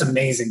 that's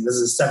amazing. This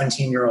is a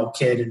 17-year-old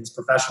kid in his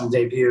professional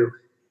debut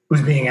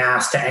who's being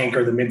asked to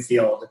anchor the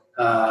midfield.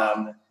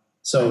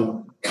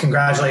 So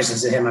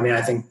congratulations to him. I mean,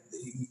 I think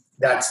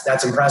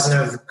that's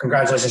impressive.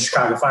 Congratulations,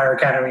 Chicago Fire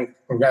Academy.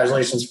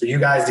 Congratulations for you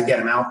guys to get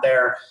him out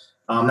there.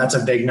 That's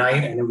a big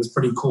night, and it was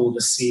pretty cool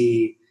to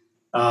see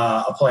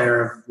a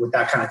player with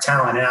that kind of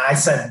talent. And I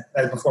said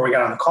before we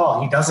got on the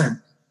call, he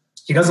doesn't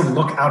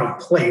look out of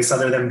place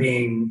other than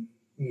being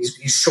he's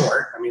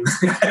short. I mean,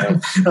 I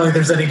don't think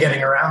there's any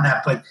getting around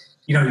that. But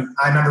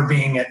I remember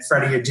being at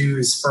Freddie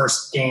Adu's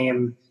first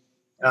game,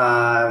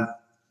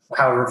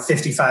 however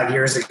 55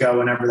 years ago,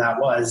 whenever that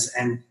was,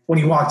 and when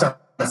he walked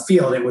up the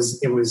field, it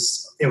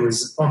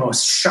was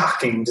almost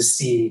shocking to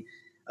see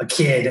a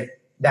kid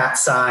that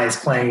size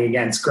playing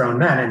against grown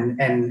men,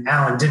 and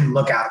Alan didn't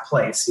look out of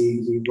place.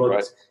 He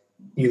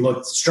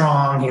looked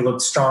strong. He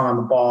looked strong on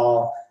the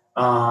ball.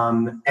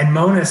 And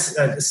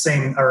Monas,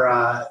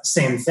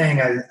 same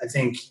thing. I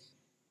think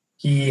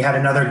he had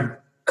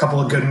another couple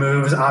of good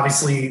moves.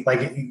 Obviously,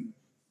 like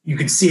you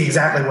could see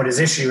exactly what his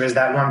issue is.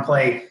 That one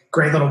play,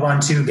 great little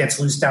 1-2, gets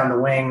loose down the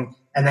wing,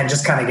 and then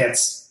just kind of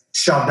gets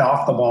shoved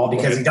off the ball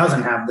because he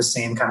doesn't have the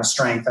same kind of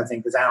strength, I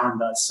think, as Alan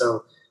does.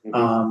 So,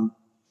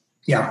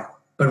 yeah.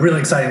 But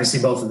really exciting to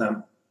see both of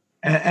them.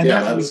 And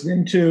that leads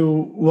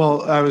into,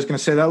 I was going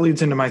to say that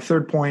leads into my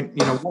third point.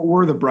 What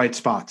were the bright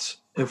spots?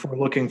 If we're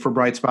looking for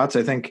bright spots,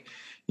 I think,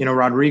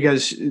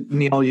 Rodriguez,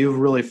 Neil, you've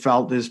really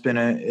felt has been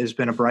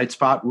a bright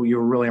spot. You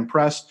were really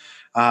impressed.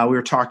 We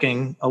were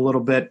talking a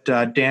little bit.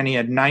 Danny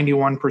had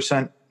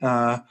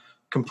 91%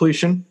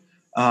 completion.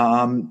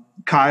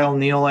 Kyle,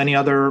 Neil, any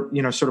other,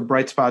 sort of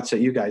bright spots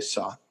that you guys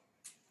saw?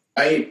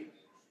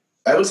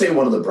 I would say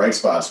one of the bright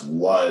spots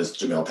was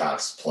Jamil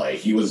Cox's play.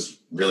 He was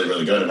really,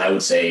 really good, and I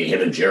would say him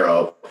and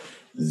Giro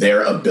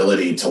their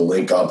ability to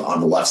link up on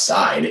the left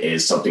side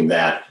is something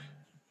that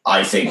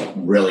I think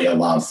really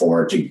allowed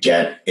Ford to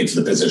get into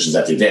the positions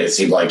that they did. It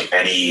seemed like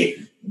any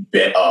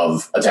bit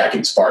of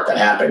attacking spark that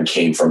happened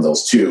came from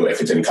those two if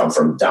it didn't come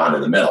from Don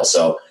in the middle.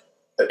 So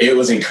it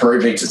was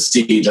encouraging to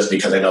see, just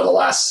because I know the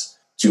last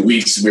 2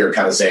 weeks we were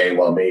kind of saying,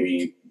 well,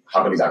 maybe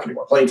how come he's not going to get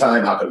more playing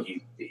time? How come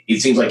it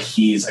seems like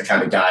he's a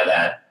kind of guy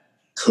that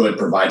could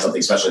provide something,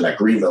 especially in that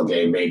Greenville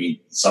game,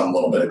 maybe some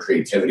little bit of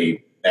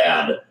creativity.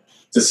 And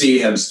to see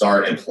him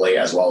start and play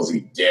as well as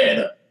he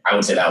did, I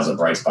would say that was a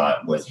bright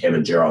spot with him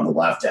and Jiro on the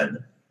left.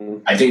 And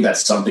I think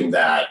that's something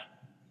that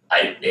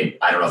I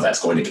don't know if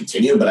that's going to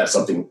continue, but that's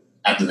something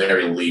at the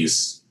very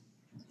least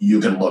you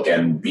can look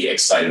and be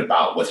excited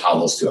about with how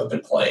those two have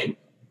been playing.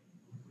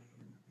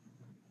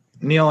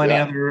 Neil, any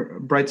other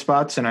bright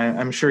spots? And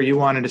I'm sure you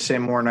wanted to say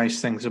more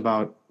nice things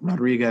about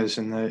Rodriguez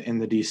in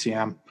the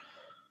DCM.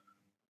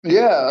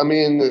 Yeah, I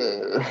mean,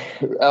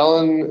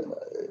 Alan,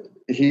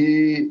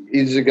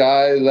 he's a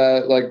guy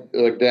that, like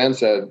Dan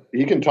said,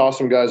 he can toss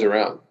some guys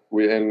around.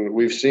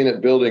 We've seen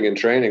it building in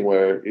training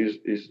where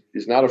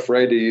he's not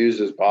afraid to use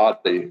his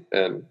body,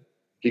 and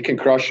he can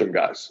crush some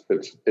guys.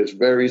 It's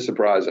very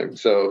surprising.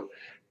 So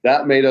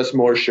that made us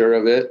more sure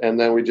of it. And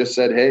then we just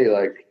said, hey,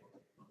 like,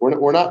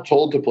 we're not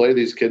told to play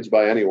these kids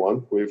by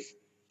anyone.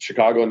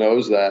 Chicago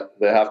knows that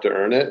they have to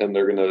earn it, and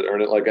they're going to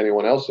earn it like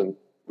anyone else. And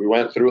we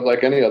went through it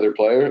like any other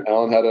player.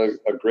 Alan had a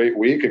great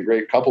week, a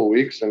great couple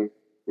weeks, and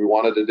we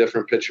wanted a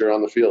different pitcher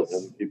on the field,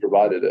 and he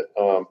provided it.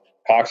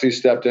 Coxie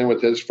stepped in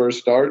with his first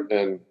start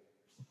and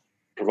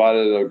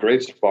provided a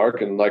great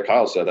spark. And like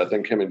Kyle said, I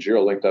think him and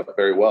Jiro linked up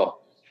very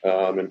well,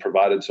 and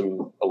provided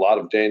a lot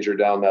of danger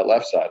down that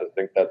left side. I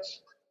think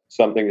that's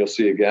something you'll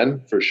see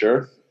again for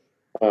sure.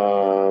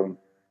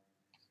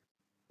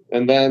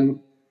 And then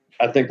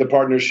I think the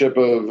partnership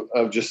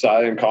of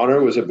Josiah and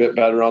Connor was a bit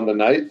better on the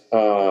night.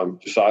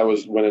 Josiah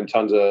was winning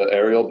tons of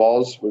aerial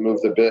balls. We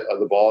moved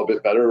the ball a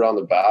bit better around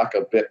the back,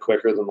 a bit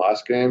quicker than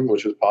last game,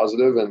 which was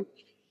positive. And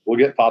we'll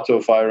get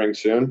Pato firing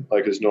soon,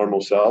 like his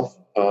normal self.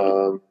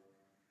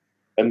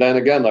 And then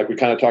again, like we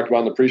kind of talked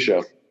about in the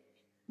pre-show,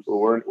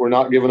 we're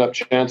not giving up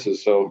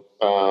chances. So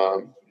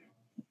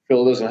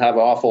Phil doesn't have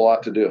an awful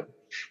lot to do.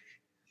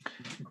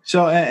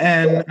 So,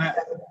 and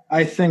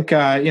I think,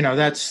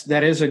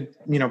 that is a,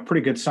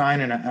 pretty good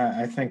sign. And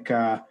I think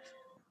the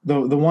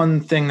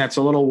one thing that's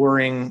a little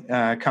worrying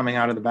coming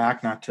out of the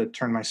back, not to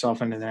turn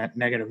myself into that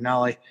negative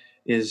Nelly,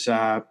 is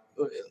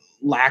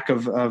lack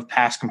of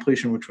pass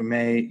completion, which we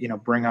may,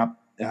 bring up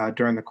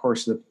during the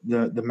course of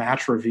the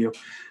match review.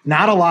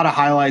 Not a lot of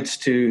highlights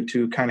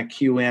to kind of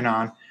cue in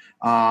on.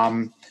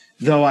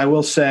 Though I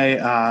will say,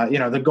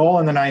 the goal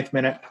in the 9th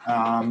minute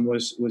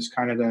was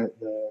kind of the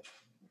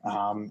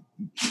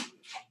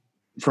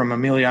from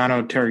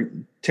Emiliano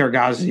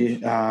Tergazzi.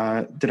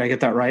 Did I get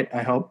that right?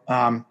 I hope.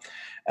 And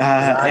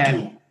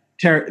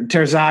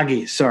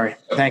Terzaghi. Sorry.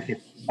 Thank you.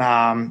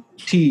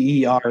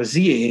 Terzaghi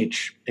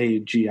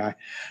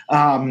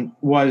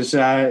was,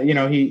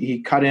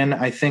 he cut in,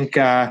 I think,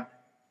 was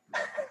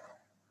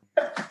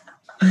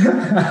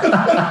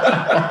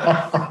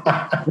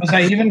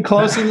I even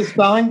close in the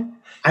spelling?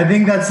 I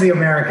think that's the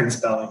American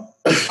spelling.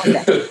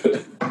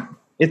 Okay.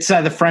 It's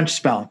the French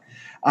spelling.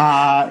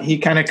 He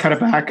kind of cut it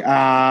back.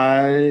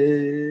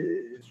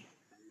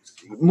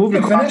 Moved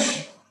Good across.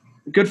 finish.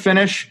 Good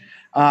finish.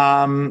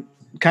 Kind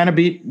of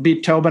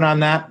beat Tobin on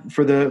that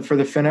for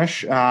the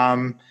finish.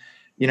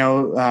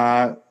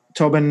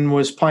 Tobin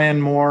was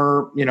playing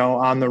more,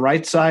 on the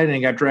right side, and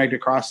he got dragged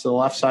across to the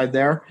left side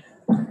there.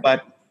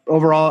 But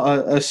overall,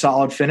 a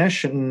solid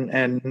finish.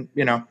 And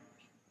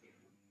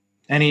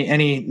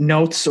any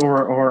notes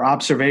or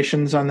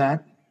observations on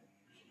that?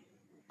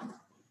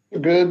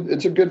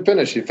 It's a good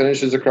finish. He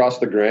finishes across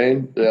the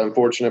grain. The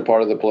unfortunate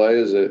part of the play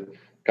is it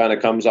kind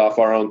of comes off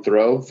our own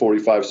throw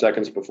 45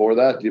 seconds before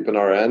that, deep in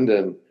our end,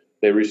 and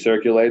they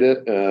recirculate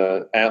it.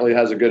 Antley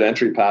has a good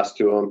entry pass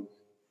to him,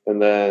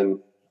 and then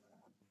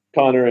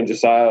Connor and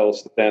Josiah will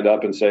stand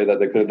up and say that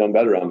they could have done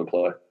better on the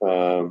play.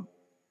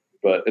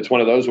 But it's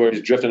one of those where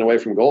he's drifting away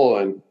from goal,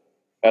 and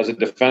as a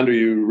defender,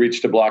 you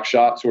reach to block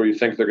shots where you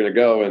think they're going to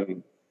go,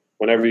 and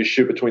whenever you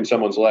shoot between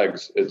someone's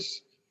legs,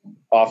 it's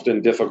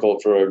often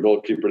difficult for a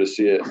goalkeeper to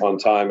see it on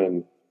time.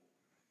 And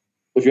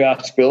if you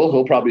ask Bill,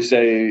 he'll probably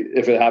say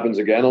if it happens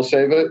again, he'll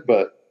save it.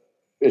 But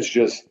it's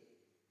just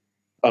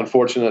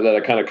unfortunate that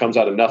it kind of comes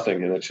out of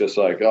nothing. And it's just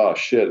like, oh,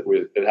 shit,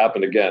 it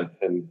happened again.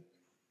 And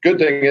good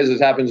thing is it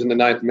happens in the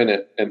 9th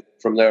minute. And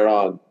from there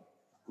on,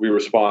 we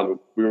respond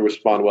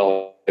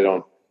well. They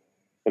don't,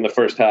 in the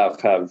first half,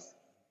 have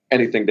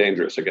anything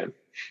dangerous again.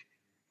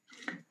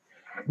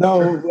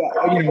 No,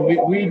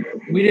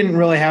 we didn't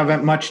really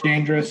have much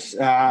dangerous.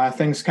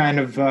 Things kind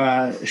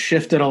of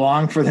shifted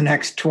along for the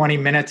next 20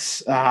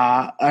 minutes.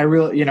 I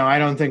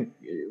don't think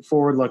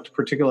Forward looked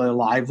particularly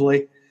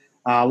lively,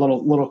 a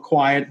little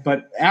quiet.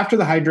 But after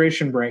the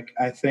hydration break,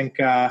 I think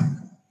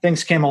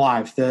things came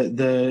alive.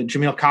 The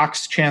Jameel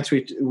Cox chance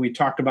we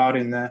talked about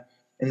in the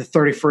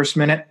 31st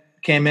minute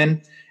came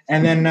in,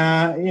 And then,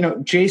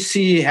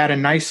 JC had a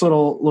nice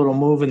little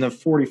move in the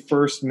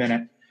 41st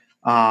minute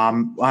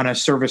on a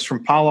service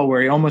from Paulo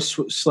where he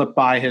almost slipped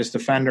by his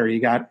defender. He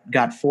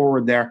got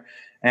forward there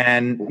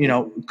and,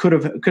 could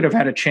have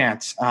had a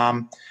chance.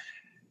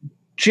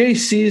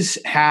 JC's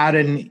had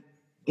an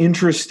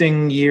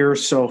interesting year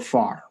so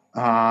far.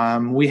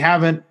 We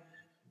haven't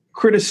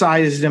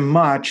criticized him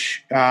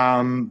much,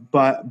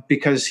 but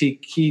because he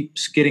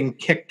keeps getting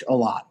kicked a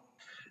lot.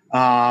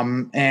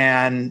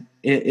 And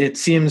it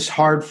seems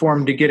hard for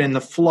him to get in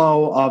the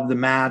flow of the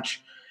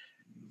match,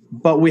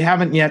 but we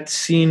haven't yet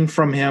seen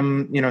from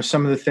him,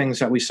 some of the things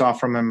that we saw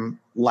from him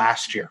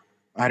last year.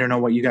 I don't know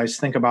what you guys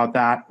think about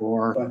that.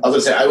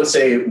 I would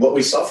say what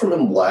we saw from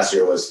him last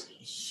year was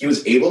he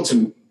was able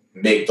to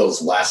make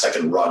those last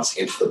second runs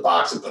into the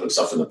box and put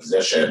himself in the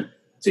position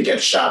to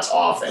get shots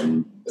off.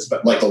 And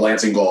like the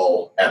Lansing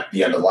goal at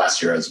the end of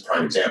last year as a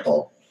prime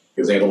example,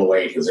 he was able to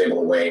wait,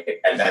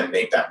 and then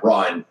make that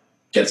run,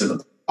 gets in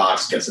the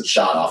box, gets a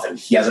shot off. And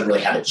he hasn't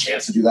really had a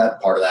chance to do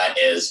that. Part of that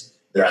is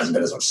there hasn't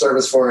been as much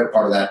service for it.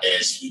 Part of that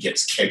is he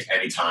gets kicked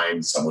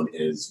anytime someone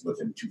is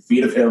within 2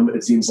 feet of him,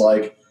 it seems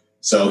like.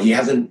 So he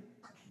hasn't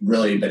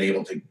really been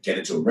able to get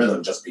into a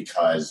rhythm just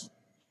because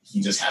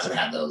he just hasn't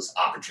had those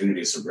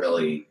opportunities to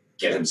really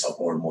get himself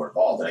more and more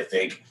involved. And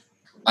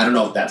I don't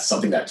know if that's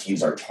something that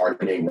teams are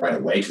targeting right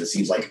away, because it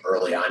seems like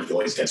early on he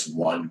always gets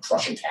one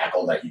crushing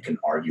tackle that you can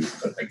argue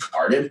could have been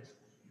carded,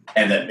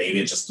 and then maybe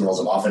it just throws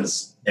him off.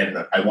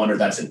 And I wonder if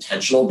that's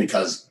intentional,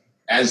 because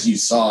as you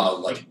saw,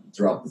 like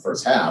throughout the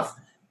first half,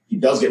 he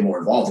does get more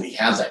involved and he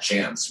has that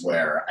chance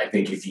where I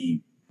think if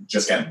he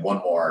just got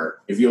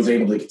if he was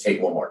able to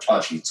take one more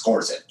touch, he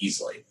scores it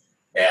easily.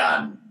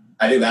 And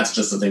I think that's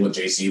just the thing with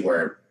JC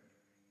where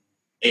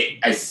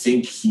I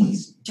think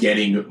he's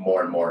getting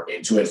more and more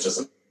into it. It's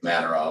just a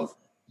matter of,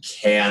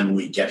 can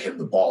we get him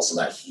the ball so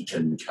that he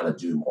can kind of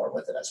do more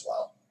with it as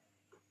well?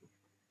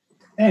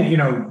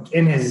 And,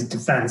 in his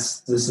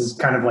defense, this is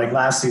kind of like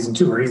last season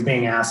too, where he's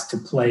being asked to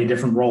play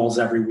different roles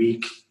every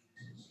week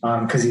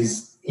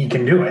because he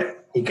can do it.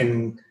 He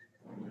can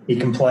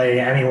play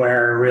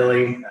anywhere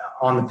really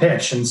on the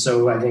pitch. And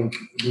so I think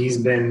he's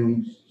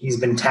been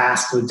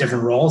tasked with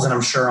different roles. And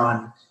I'm sure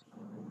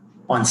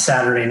on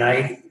Saturday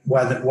night,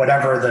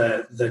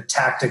 whatever the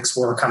tactics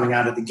were coming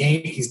out of the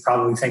gate, he's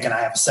probably thinking, I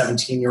have a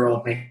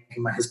 17-year-old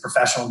making his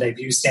professional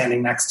debut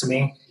standing next to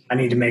me. I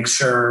need to make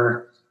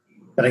sure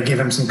that I give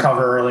him some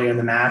cover early in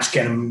the match,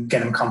 get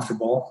him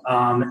comfortable.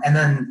 And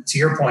then to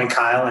your point,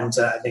 Kyle, and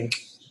I think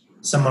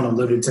someone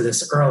alluded to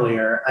this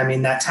earlier, I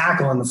mean, that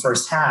tackle in the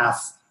first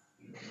half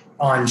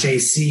on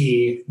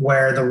JC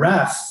where the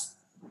ref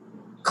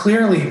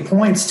clearly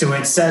points to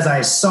it, says,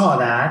 I saw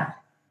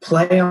that,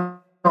 play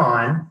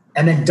on,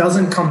 and then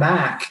doesn't come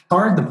back,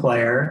 card the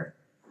player,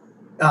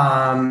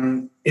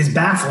 is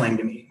baffling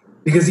to me.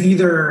 Because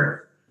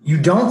either you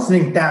don't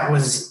think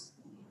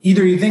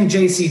either you think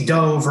JC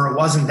dove or it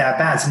wasn't that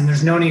bad, so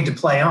there's no need to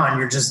play on.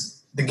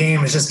 The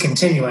game is just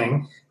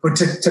continuing. But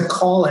to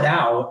call it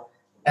out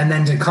and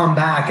then to come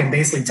back and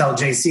basically tell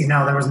JC,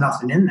 no, there was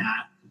nothing in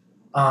that.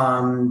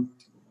 And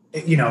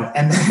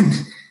then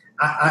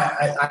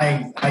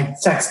I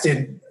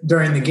texted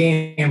during the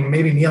game,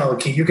 maybe Neil,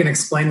 you can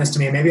explain this to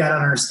me. Maybe I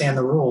don't understand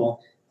the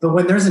rule, but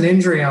when there's an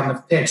injury on the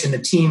pitch and the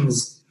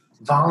teams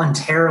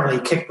voluntarily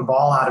kick the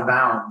ball out of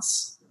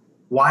bounds,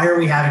 why are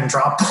we having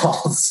drop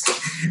balls?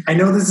 I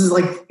know this is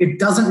it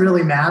doesn't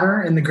really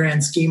matter in the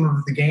grand scheme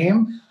of the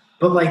game,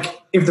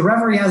 but if the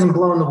referee hasn't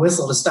blown the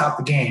whistle to stop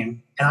the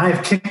game and I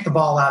have kicked the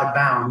ball out of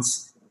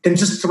bounds, then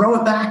just throw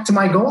it back to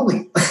my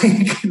goalie.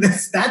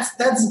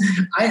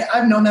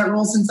 I've known that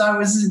rule since I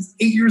was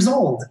 8 years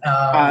old.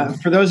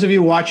 For those of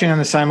you watching on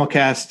the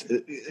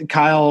simulcast,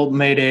 Kyle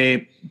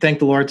made thank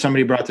the Lord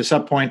somebody brought this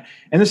up point,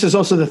 and this is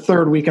also the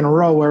third week in a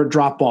row where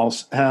drop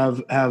balls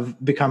have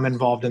become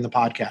involved in the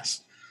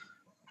podcast.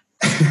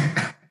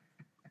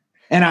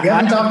 And we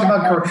haven't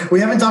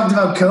talked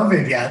about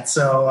COVID yet,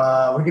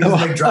 so we can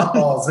just make drop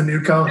balls the new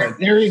COVID.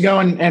 There you go,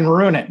 and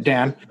ruin it,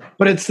 Dan.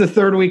 But it's the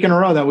third week in a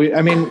row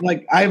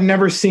that I've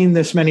never seen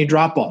this many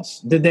drop balls.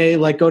 Did they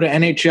go to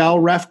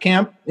NHL ref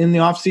camp in the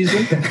off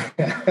season?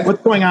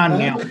 What's going on,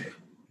 Neil?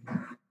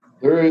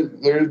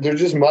 There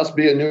just must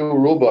be a new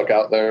rule book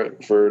out there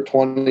for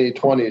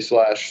 2020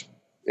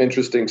 /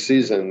 interesting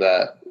season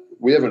that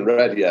we haven't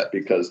read yet,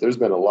 because there's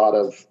been a lot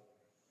of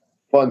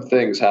fun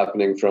things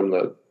happening from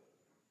the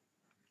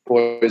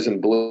boys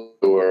in blue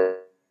or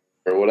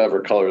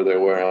whatever color they're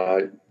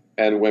wearing,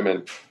 and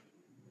women.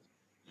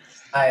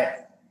 I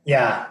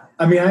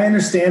mean, I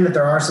understand that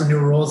there are some new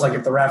rules,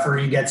 if the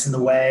referee gets in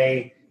the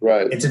way,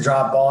 right, it's a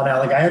drop ball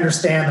now. I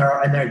understand there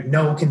are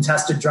no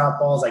contested drop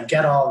balls. I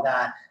get all of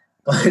that.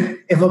 But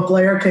if a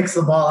player kicks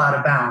the ball out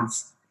of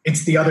bounds,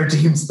 it's the other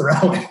team's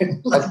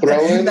throw-in. A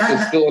throw-in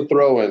is still a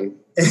throw-in.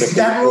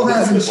 That rule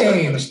hasn't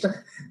changed.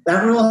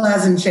 That rule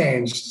hasn't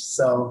changed.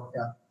 So,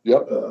 yeah.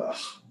 Yep.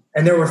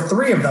 And there were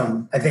 3 of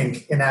them, I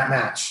think, in that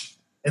match.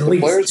 At the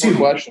least players two. were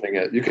questioning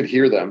it. You could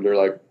hear them. They're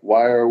like,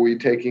 why are we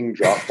taking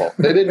drop ball?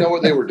 They didn't know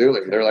what they were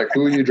doing. They're like,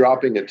 who are you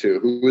dropping it to?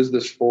 Who is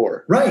this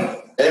for? Right.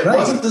 It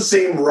wasn't the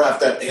same ref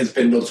that has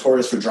been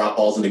notorious for drop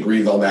balls in the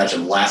Greenville match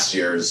in last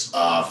year's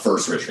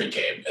first Richmond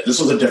game. This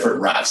was a different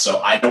ref, so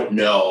I don't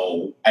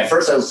know. At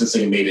first I was just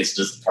thinking maybe it's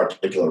just a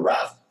particular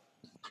ref.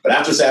 But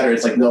after Saturday,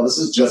 it's like, no, this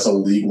is just a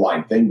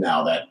league-wide thing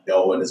now that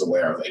no one is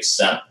aware of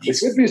except It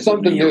could be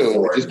something new.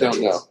 We just don't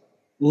know.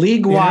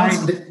 League-wide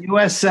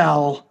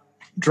USL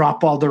drop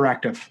ball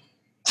directive.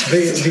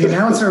 The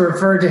announcer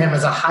referred to him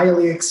as a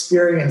highly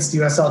experienced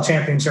USL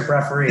Championship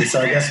referee, so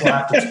I guess we'll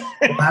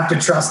have to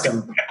trust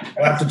him.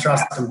 We'll have to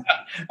trust him.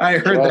 I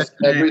heard Trust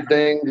that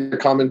everything the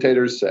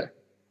commentators say.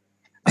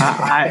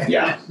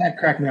 Yeah. That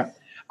cracked me up.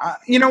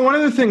 One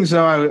of the things,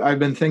 though, I've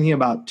been thinking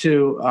about,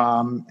 too,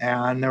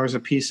 and there was a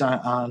piece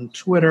on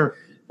Twitter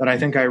that I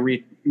think I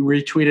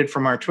retweeted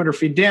from our Twitter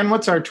feed. Dan,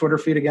 what's our Twitter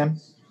feed again?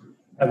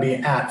 That'd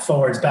be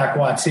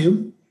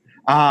 @forwardsbackwat2.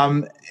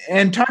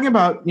 And talking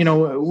about,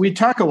 we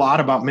talk a lot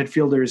about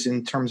midfielders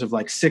in terms of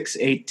like 6,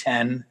 8,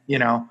 10,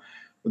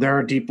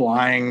 they're deep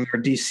lying or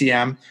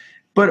DCM.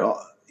 But,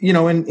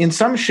 in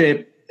some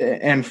shape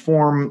and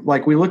form,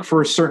 like we look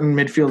for certain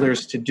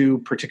midfielders to do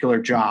particular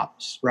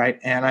jobs, right?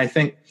 And I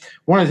think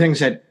one of the things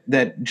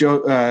that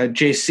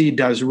JC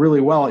does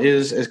really well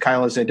is, as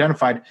Kyle has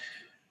identified,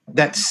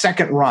 that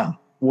second run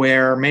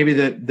where maybe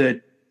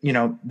the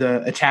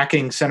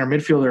attacking center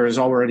midfielder is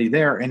already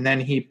there and then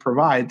he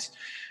provides.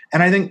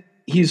 And I think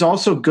he's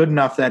also good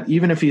enough that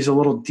even if he's a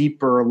little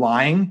deeper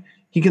lying,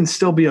 he can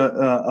still be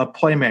a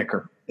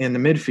playmaker in the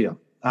midfield.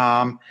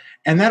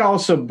 And that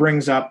also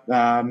brings up,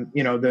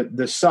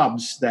 the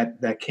subs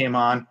that came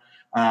on.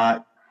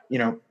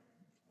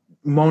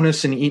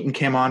 Monas and Eaton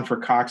came on for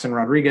Cox and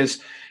Rodriguez.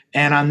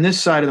 And on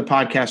this side of the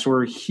podcast,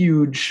 we're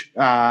huge.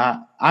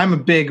 I'm a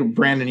big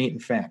Brandon Eaton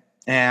fan.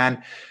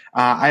 And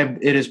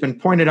it has been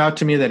pointed out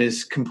to me that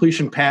his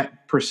completion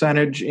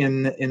percentage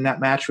in that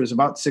match was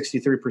about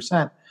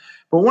 63%.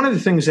 But one of the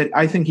things that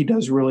I think he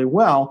does really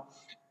well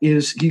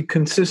is he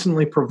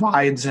consistently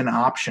provides an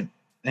option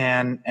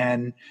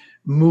and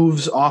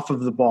moves off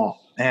of the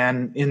ball.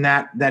 And in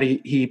that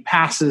he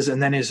passes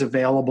and then is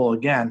available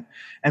again.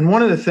 And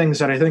one of the things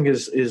that I think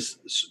is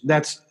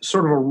that's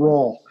sort of a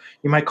role.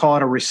 You might call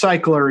it a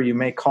recycler. You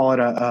may call it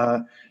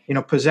a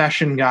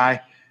possession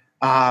guy.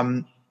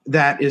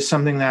 That is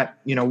something that,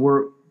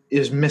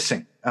 is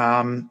missing.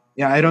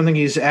 I don't think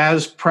he's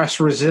as press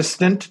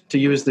resistant, to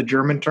use the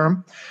German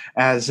term,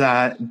 as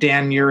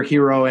Dan, your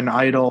hero and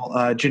idol,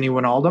 Gini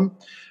Wijnaldum.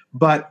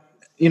 But,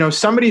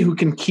 somebody who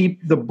can keep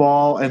the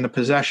ball and the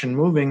possession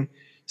moving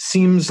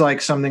seems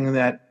like something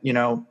that,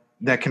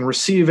 that can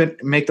receive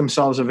it, make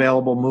themselves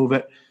available, move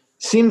it.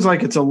 Seems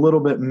like it's a little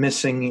bit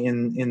missing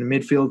in the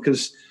midfield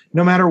because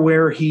no matter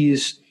where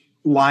he's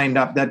lined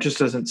up, that just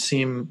doesn't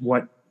seem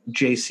what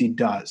JC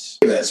does.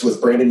 This with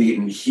Brandon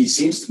Eaton, he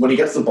seems, when he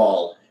gets the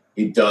ball,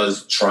 he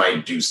does try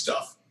and do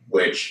stuff,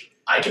 which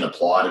I can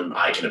applaud and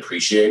I can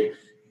appreciate.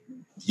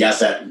 Yes,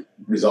 that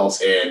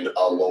results in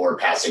a lower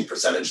passing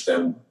percentage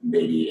than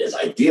maybe is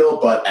ideal,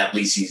 but at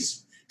least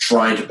he's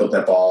trying to put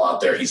that ball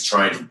out there. He's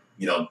trying to,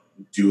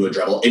 do a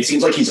dribble. It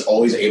seems like he's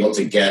always able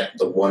to get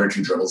the one or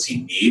two dribbles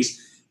he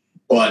needs,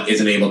 but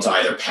isn't able to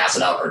either pass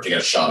it out or to get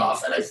a shot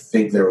off. And I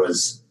think there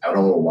was, I don't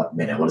know what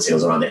minute, I want to say it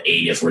was around the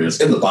 80th where he was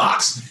in the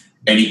box.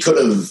 And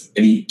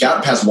he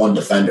got past one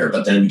defender,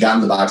 but then he got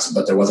in the box,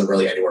 but there wasn't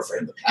really anywhere for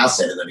him to pass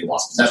it, and then he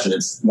lost possession.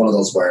 It's one of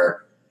those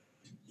where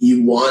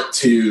you want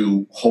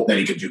to hope that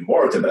he could do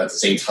more with it, but at the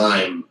same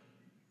time,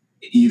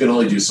 you can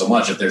only do so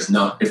much if there's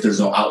no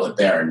outlet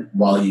there. And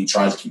while he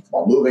tries to keep the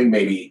ball moving,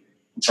 maybe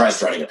he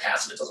tries running a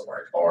pass and it doesn't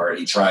work, or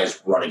he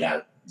tries running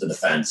at the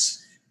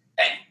defense.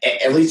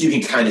 At least you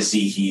can kind of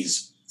see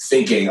he's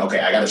thinking, okay,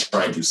 I got to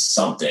try and do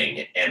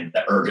something, and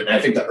I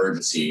think the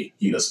urgency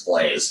he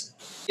displays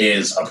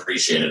is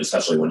appreciated,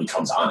 especially when he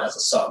comes on as a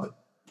sub.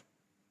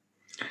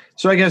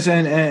 So I guess,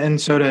 and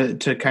so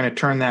to kind of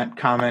turn that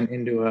comment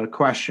into a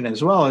question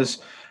as well, is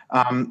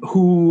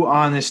who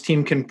on this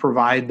team can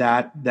provide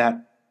that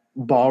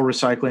ball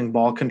recycling,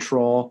 ball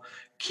control,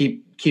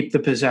 keep the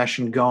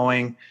possession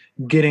going,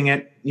 getting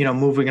it,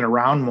 moving it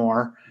around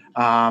more.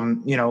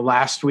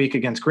 Last week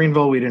against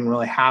Greenville, we didn't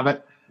really have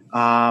it.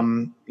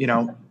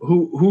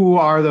 Who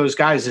are those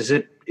guys? Is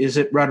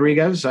it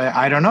Rodriguez?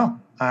 I don't know.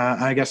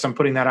 I guess I'm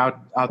putting that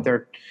out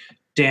there,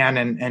 Dan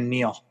and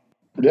Neil.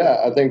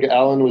 Yeah, I think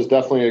Allen was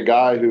definitely a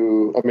guy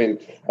who, I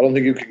don't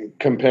think you can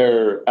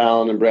compare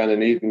Allen and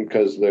Brandon Eaton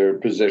because they're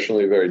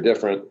positionally very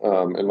different,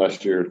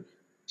 unless you're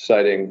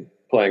citing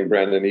playing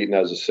Brandon Eaton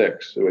as a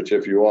 6, which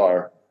if you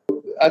are.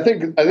 I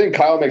think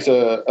Kyle makes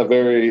a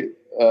very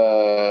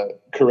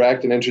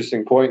correct and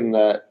interesting point in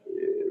that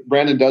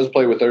Brandon does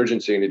play with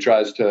urgency and he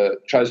tries to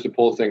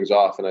pull things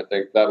off. And I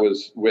think that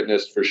was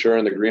witnessed for sure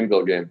in the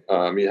Greenville game.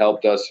 He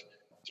helped us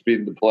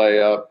speed the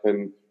play up,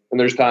 and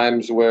there's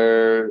times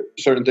where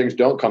certain things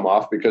don't come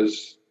off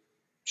because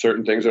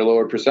certain things are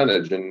lower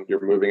percentage and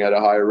you're moving at a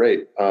higher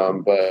rate.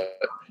 But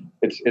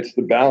it's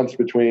the balance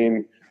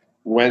between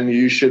when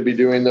you should be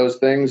doing those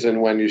things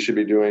and when you should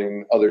be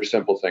doing other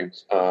simple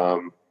things.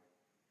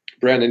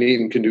 Brandon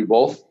Eaton can do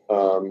both.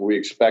 We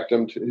expect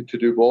him to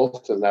do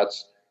both, and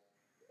that's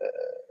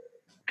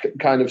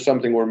kind of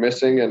something we're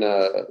missing in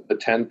the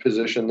 10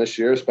 position this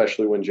year,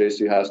 especially when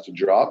JC has to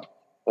drop.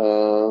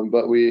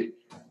 But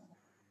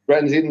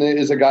Brandon Eaton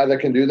is a guy that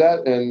can do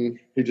that, and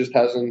he just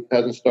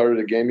hasn't started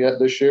a game yet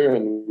this year.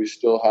 And we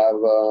still have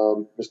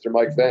Mr.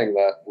 Mike Vang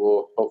that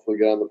will hopefully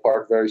get on the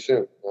park very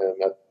soon.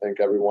 And I think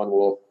everyone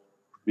will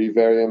be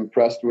very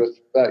impressed with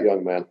that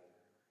young man.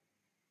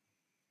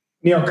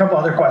 Neil, a couple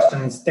other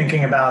questions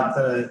thinking about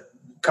the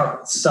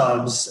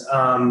subs.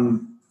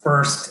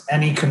 First,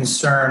 any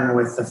concern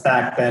with the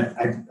fact that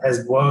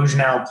has Woj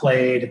now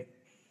played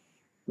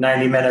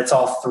 90 minutes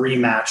all 3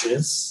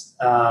 matches?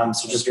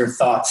 So just your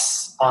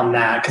thoughts on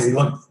that, because he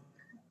looked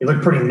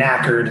pretty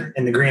knackered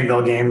in the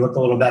Greenville game. He looked a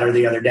little better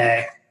the other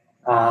day.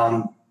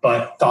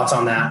 But thoughts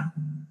on that?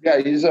 Yeah,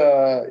 he's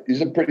a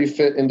pretty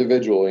fit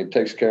individual. He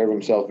takes care of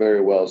himself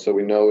very well. So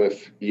we know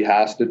if he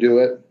has to do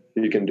it,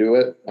 he can do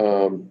it.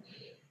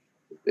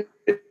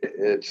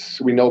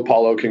 We know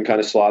Paulo can kind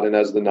of slot in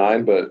as the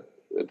 9, but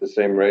at the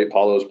same rate,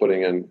 Paulo's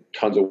putting in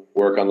tons of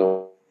work on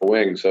the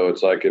wing. So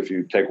it's like, if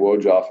you take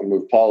Woj off and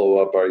move Paulo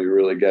up, are you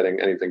really getting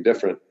anything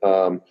different?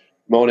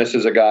 Monis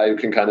is a guy who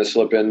can kind of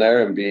slip in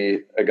there and be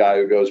a guy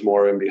who goes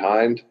more in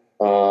behind.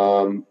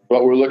 But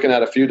we're looking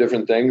at a few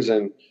different things,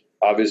 and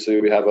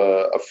obviously we have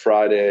a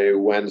Friday,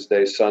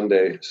 Wednesday,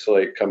 Sunday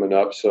slate coming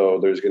up. So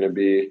there's going to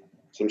be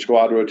some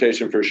squad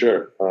rotation for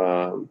sure.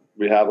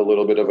 We have a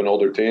little bit of an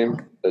older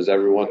team, as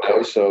everyone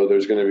knows. So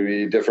there's going to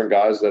be different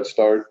guys that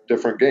start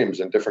different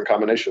games and different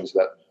combinations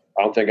that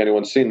I don't think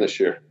anyone's seen this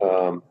year.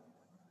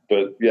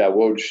 But yeah,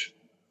 Woj,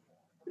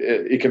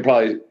 he can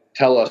probably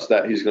tell us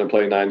that he's going to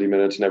play 90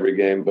 minutes in every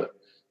game, but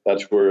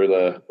that's where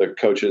the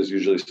coaches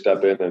usually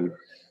step in, and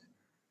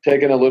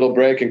taking a little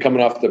break and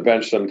coming off the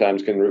bench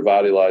sometimes can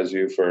revitalize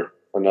you for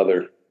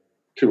another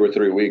 2 or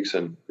 3 weeks,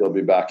 and you'll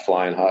be back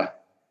flying high.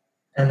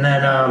 And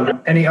then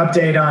any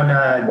update on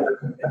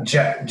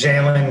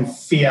Jalen,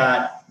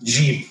 Fiat,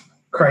 Jeep,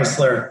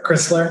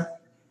 Chrysler?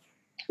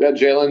 Yeah,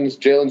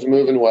 Jalen's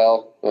moving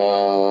well.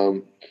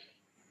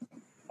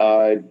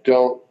 I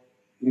don't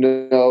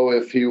know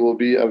if he will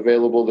be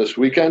available this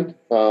weekend,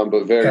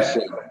 but very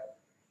soon.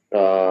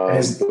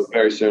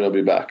 Very soon he'll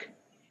be back.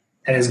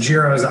 And is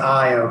Giro's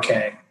eye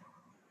okay?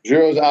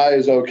 Giro's eye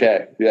is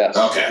okay. Yes.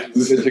 Okay.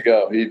 Good to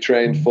go. He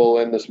trained full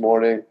in this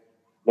morning.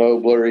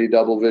 No blurry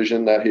double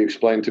vision that he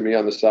explained to me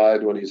on the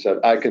side when he said,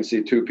 I can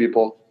see 2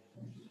 people.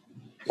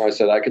 I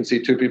said, I can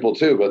see 2 people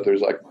too, but there's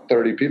like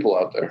 30 people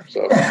out there.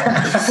 So,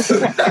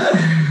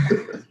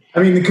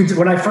 I mean,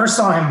 when I first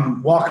saw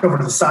him walk over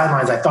to the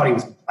sidelines, I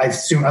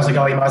was like,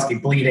 oh, he must be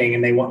bleeding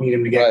and they need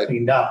him to get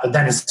cleaned up. But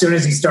then as soon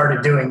as he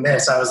started doing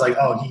this, I was like,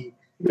 oh, he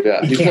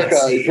can't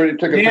see. He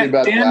took a pretty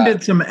bad Dan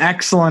did some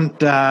excellent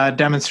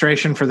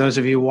demonstration for those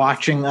of you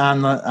watching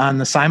on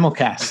the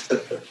simulcast.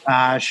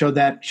 Showed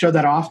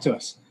that off to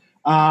us.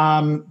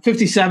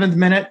 57th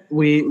minute,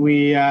 we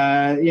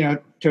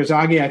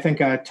Terzaghi, I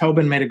think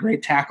Tobin made a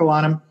great tackle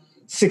on him.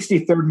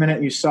 63rd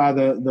minute, you saw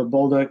the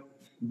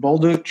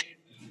Bolduc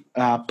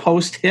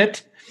post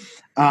hit.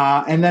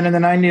 And then in the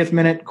 90th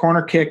minute,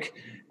 corner kick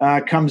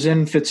comes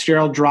in.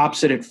 Fitzgerald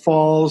drops it. It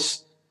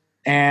falls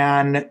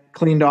and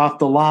cleaned off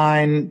the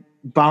line,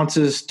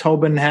 bounces.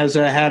 Tobin has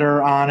a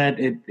header on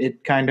it.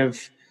 It kind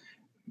of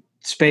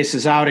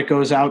spaces out. It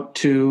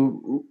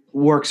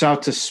works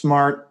out to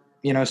Smart,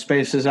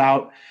 spaces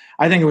out.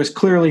 I think it was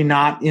clearly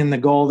not in the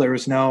goal. There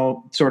was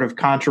no sort of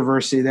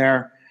controversy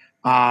there.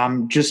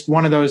 Just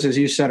one of those, as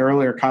you said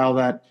earlier, Kyle,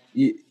 that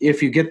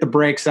if you get the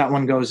breaks, that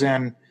one goes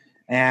in.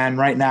 And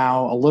right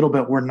now, a little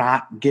bit, we're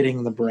not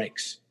getting the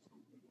breaks.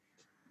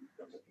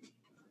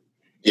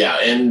 Yeah,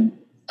 and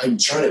I'm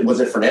trying to – was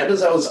it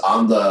Fernandez that was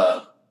on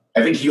the –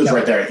 I think he was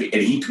right there, and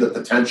he could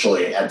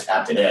potentially have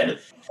tapped it in.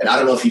 And I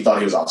don't know if he thought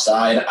he was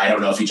offside. I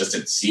don't know if he just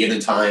didn't see it in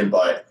time,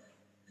 but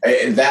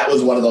that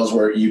was one of those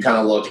where you kind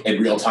of look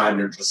in real time and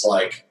you're just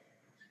like,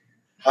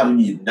 how did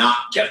you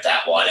not get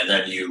that one? And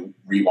then you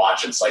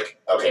rewatch, it's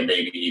like, okay,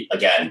 maybe,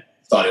 again,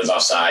 thought it was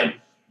offside.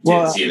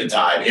 Didn't see it in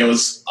time. It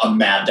was a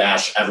mad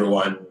dash.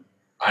 Everyone,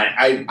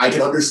 I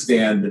can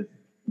understand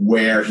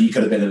where he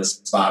could have been in a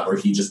spot where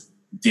he just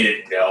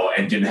didn't know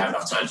and didn't have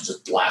enough time to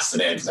just blast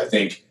it in. Because I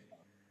think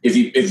if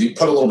you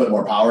put a little bit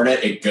more power in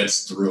it, it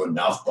gets through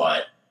enough.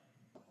 But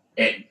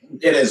it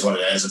is what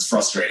it is. It's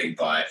frustrating,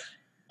 but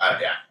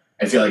I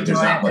feel like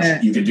there's not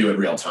much you can do in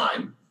real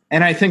time.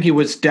 And I think he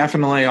was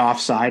definitely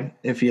offside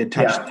if he had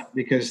touched it,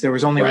 because there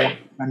was only one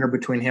defender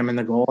between him and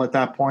the goal at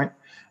that point.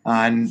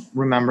 And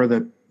remember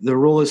that the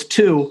rule is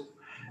 2.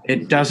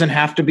 It doesn't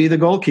have to be the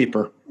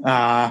goalkeeper.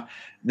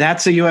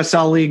 That's a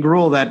USL League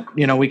rule that,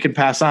 we could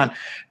pass on.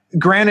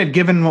 Granted,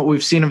 given what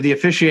we've seen of the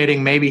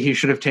officiating, maybe he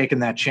should have taken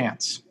that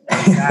chance.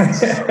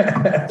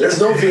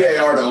 There's no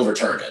VAR to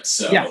overturn it.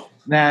 So yeah,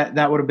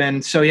 that would have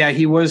been. So yeah,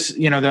 he was,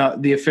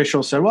 the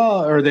official said,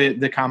 or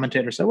the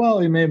commentator said,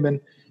 he may have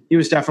been, he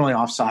was definitely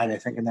offside, I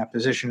think, in that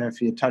position. If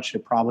he had touched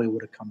it, probably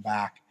would have come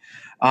back.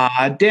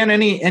 Dan,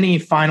 any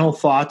final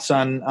thoughts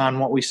on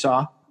what we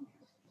saw?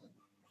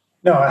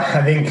 No,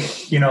 I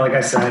think, like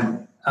I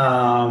said,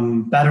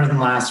 better than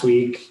last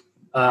week.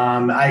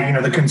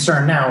 The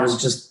concern now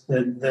is just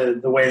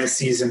the way the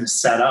season is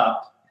set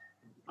up.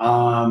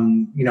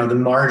 The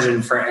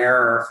margin for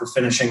error for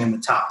finishing in the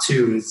top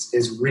two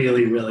is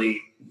really, really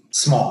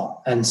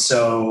small. And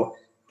so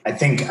I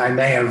think I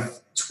may have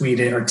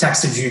tweeted or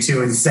texted you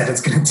two and said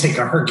it's going to take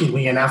a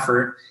Herculean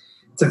effort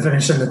to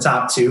finish in the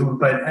top two.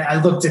 But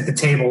I looked at the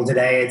table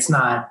today. It's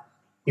not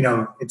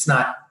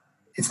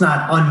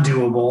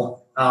undoable.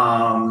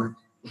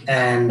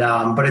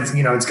 But it's,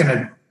 it's going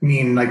to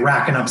mean like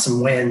racking up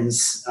some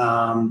wins,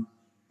 and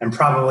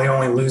probably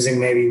only losing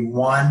maybe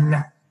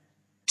 1-2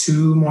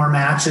 more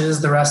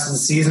matches the rest of the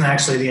season.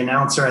 Actually, the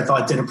announcer, I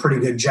thought, did a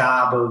pretty good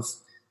job of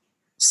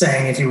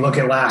saying, if you look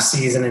at last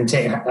season and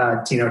take,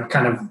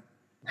 kind of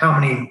how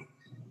many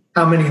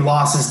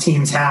losses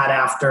teams had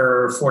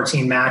after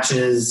 14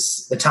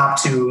 matches, the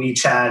top two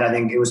each had, I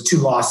think it was 2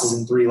 losses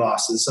and 3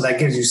 losses. So that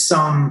gives you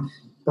some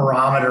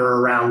barometer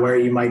around where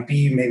you might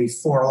be, maybe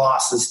 4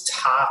 losses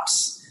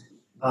tops.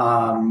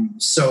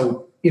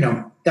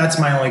 That's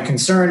my only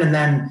concern. And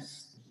then,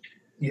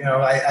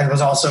 I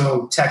was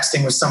also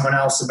texting with someone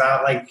else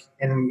about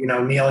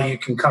Neil, you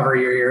can cover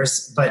your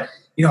ears, but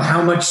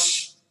how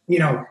much,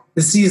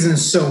 the season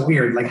is so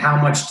weird. Like,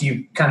 how much do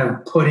you kind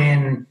of put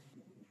in,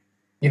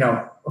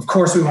 of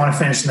course we want to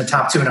finish in the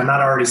top 2, and I'm not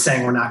already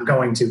saying we're not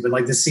going to,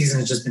 but this season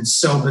has just been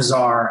so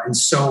bizarre and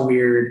so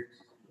weird.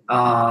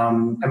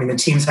 The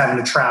team's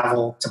having to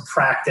travel to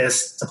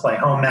practice, to play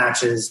home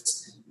matches.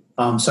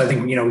 So I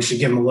think, we should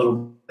give them a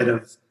little bit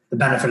of the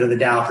benefit of the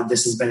doubt that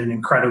this has been an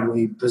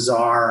incredibly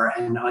bizarre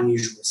and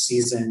unusual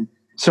season.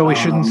 So we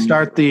shouldn't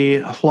start the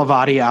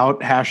Hlavati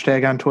out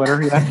hashtag on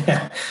Twitter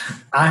yet?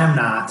 I am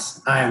not.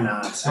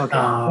 Okay.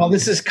 Well,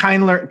 this is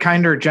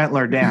kinder,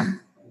 gentler Dan.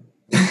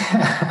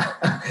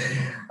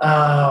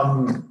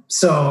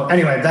 So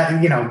anyway, that,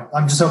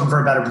 I'm just hoping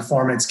for a better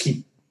performance,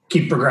 keep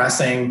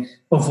progressing.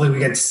 Hopefully we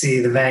get to see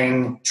the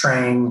Vang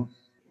train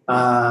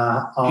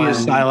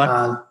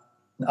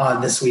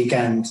this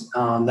weekend.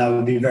 That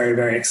would be very,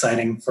 very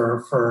exciting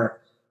for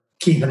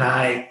Keith and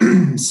I.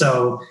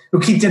 So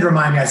Keith did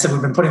remind me, I said,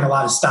 we've been putting a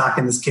lot of stock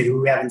in this kid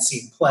who we haven't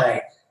seen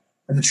play.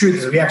 And the truth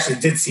is we actually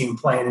did see him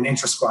play in an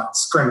intra-squad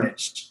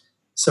scrimmage.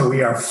 So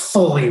we are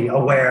fully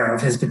aware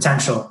of his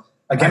potential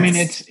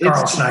against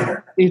Carl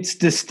Schneider. It's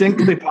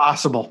distinctly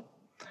possible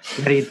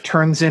that he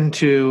turns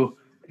into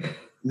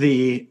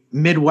the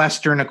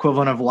Midwestern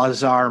equivalent of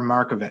Lazar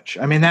Markovic.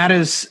 That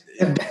is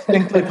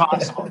distinctly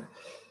possible.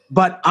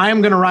 But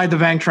I'm going to ride the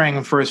Vang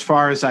train for as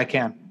far as I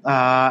can,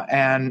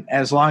 and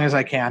as long as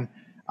I can,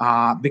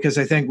 because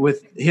I think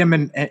with him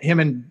and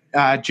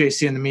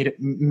JC in the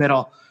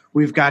middle,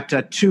 we've got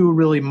 2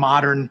 really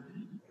modern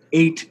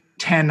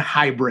 8-10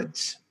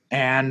 hybrids,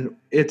 and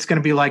it's going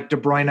to be like De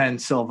Bruyne and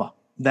Silva.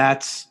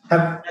 That's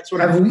what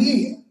have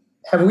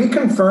we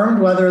confirmed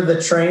whether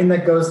the train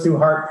that goes through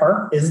Hart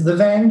Park is the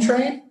Vang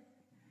train?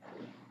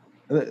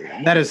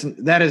 That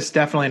is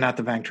definitely not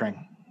the Vang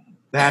train.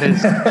 That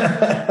is,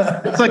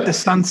 it's like the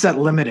Sunset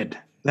Limited.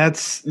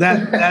 That's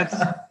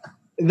the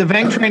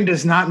Vang train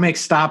does not make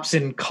stops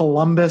in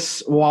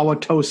Columbus,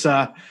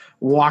 Wauwatosa,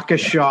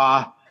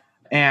 Waukesha,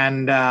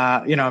 and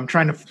I'm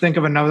trying to think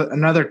of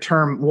another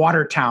term,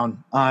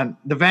 Watertown.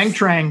 The Vang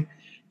train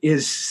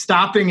is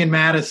stopping in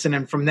Madison,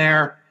 and from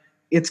there,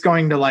 it's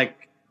going to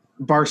like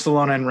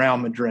Barcelona and Real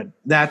Madrid.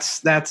 That's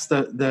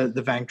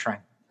the Vang train.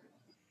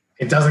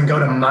 It doesn't go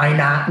to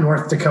Minot,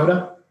 North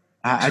Dakota?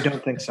 I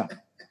don't think so.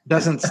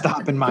 Doesn't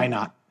stop in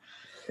Minot.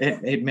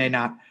 It may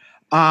not.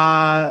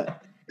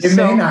 It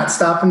may not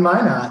stop in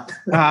Minot.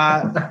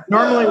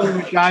 Normally we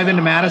would dive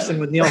into Madison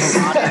with Neil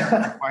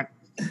Hlavati,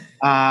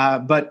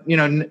 but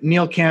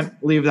Neil can't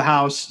leave the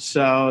house,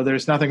 so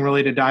there's nothing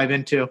really to dive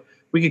into.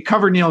 We could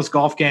cover Neil's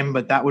golf game,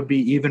 but that would be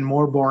even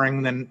more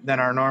boring than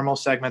our normal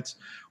segments.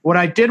 What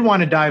I did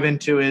want to dive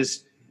into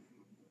is,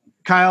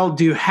 Kyle,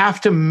 do you have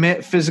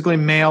to physically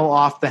mail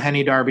off the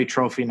Henny Darby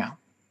trophy now?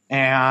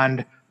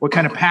 And what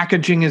kind of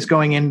packaging is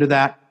going into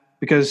that?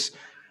 Because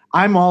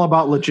I'm all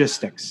about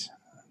logistics.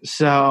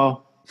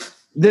 So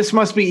this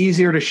must be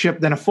easier to ship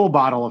than a full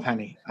bottle of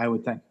Henny, I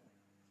would think.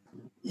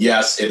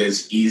 Yes, it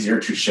is easier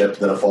to ship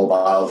than a full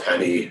bottle of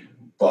Henny,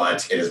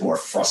 but it is more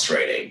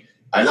frustrating.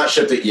 I've not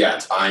shipped it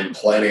yet. I'm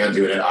planning on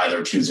doing it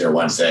either Tuesday or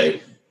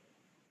Wednesday.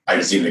 I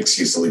just need an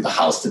excuse to leave the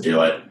house to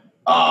do it.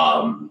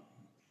 I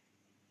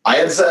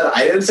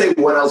didn't say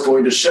when I was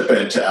going to ship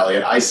it to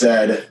Elliot. I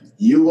said,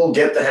 you will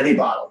get the Henny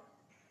bottle.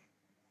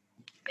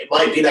 It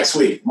might be next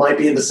week, might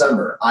be in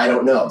December. I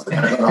don't know,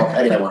 depending on how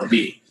petty I want to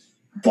be.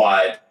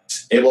 But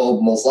it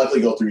will most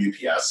likely go through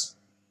UPS,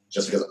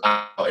 just because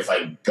if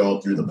I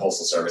go through the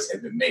Postal Service,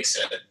 if it makes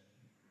it.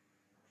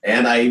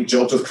 And I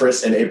joked with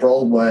Chris in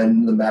April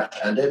when the match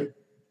ended,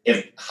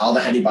 how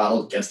the Henny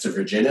bottle gets to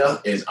Virginia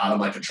is out of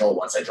my control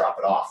once I drop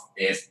it off.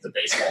 If the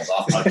base falls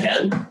off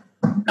again,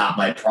 not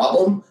my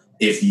problem.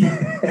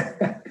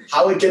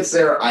 How it gets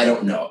there, I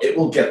don't know. It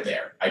will get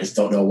there. I just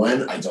don't know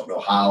when. I don't know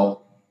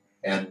how.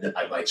 and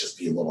I might just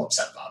be a little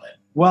upset about it.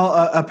 Well,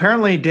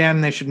 apparently,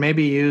 Dan, they should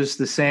maybe use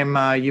the same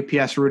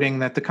UPS routing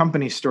that the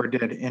company store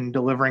did in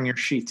delivering your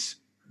sheets.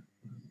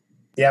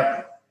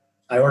 Yep.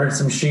 I ordered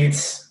some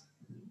sheets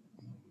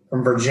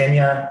from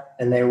Virginia,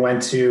 and they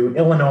went to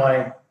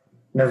Illinois,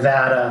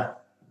 Nevada,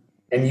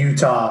 and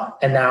Utah,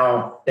 and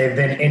now they've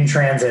been in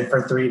transit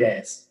for 3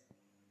 days.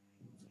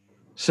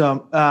 So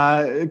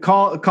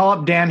call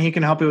up Dan. He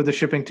can help you with the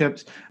shipping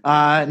tips.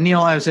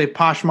 Neil, as a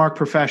Poshmark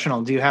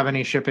professional, do you have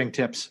any shipping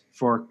tips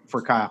for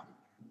Kyle?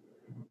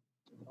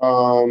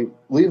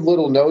 Leave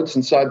little notes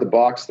inside the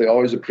box. They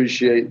always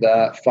appreciate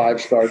that.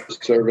 5-star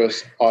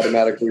service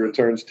automatically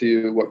returns to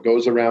you. What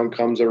goes around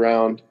comes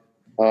around.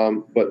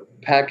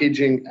 But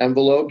packaging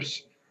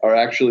envelopes are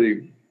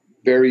actually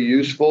very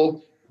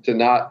useful to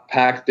not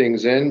pack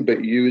things in,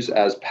 but use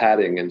as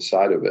padding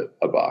inside of it,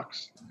 a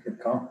box.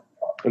 Good call.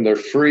 And they're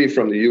free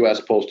from the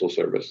U.S. Postal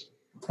Service.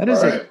 That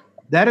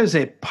is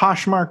a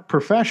Poshmark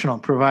professional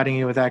providing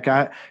you with that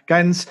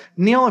guidance.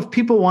 Neil, if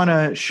people want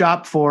to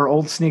shop for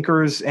old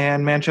sneakers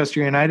and Manchester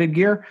United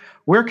gear,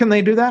 where can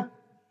they do that?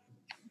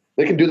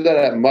 They can do that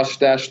at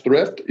Mustache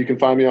Thrift. You can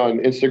find me on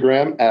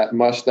Instagram at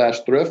Mustache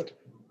Thrift.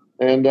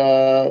 And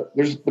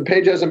the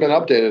page hasn't been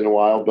updated in a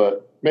while,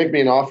 but make me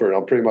an offer and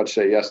I'll pretty much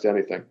say yes to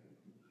anything.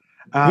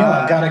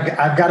 I've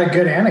got a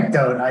good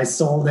anecdote. I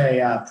sold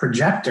a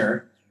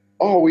projector.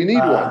 Oh, we need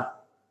one.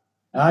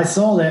 I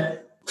sold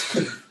it.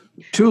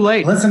 Too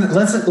late. Listen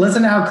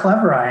to how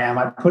clever I am.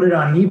 I put it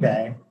on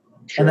eBay,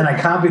 and then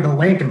I copied the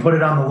link and put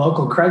it on the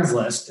local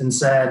Craigslist and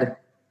said,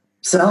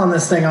 selling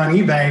this thing on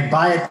eBay,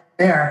 buy it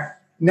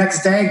there.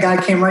 Next day, guy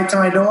came right to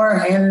my door,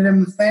 handed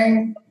him the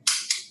thing.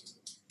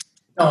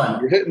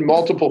 Done. You're hitting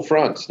multiple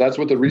fronts. That's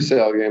what the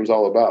resale game's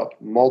all about.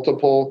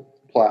 Multiple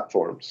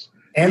platforms.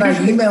 And I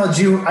emailed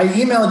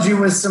you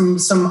with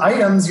some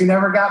items. You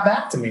never got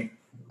back to me.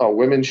 Oh,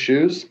 women's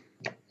shoes?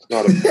 It's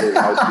not a very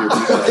nice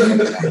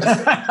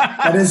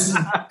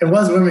It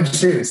was women's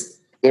shoes.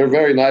 They're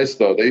very nice,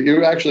 though.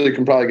 You actually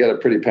can probably get a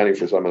pretty penny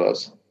for some of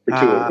those. For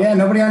two of them. Yeah,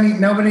 nobody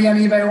on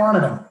eBay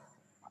wanted them.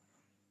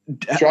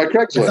 Try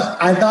Craigslist.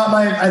 I thought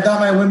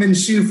my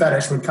women's shoe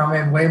fetish would come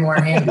in way more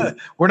handy.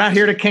 We're not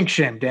here to kink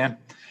shame, Dan.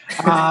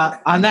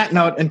 On that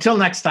note, until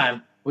next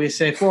time, we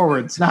say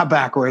forwards, not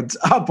backwards,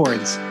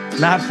 upwards,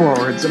 not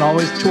forwards, and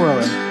always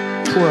twirling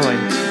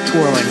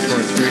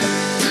towards freedom.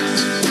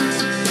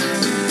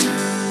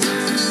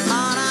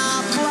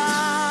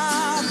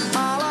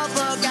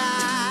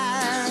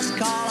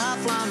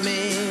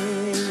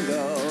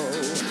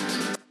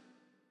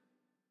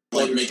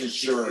 Making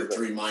sure to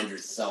remind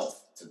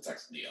yourself to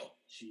text Neil.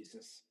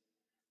 Jesus,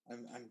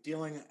 I'm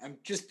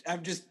just.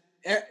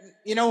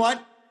 You know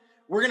what?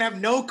 We're gonna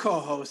have no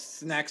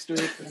co-hosts next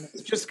week, and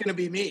it's just gonna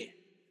be me.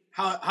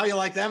 How you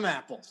like them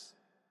apples?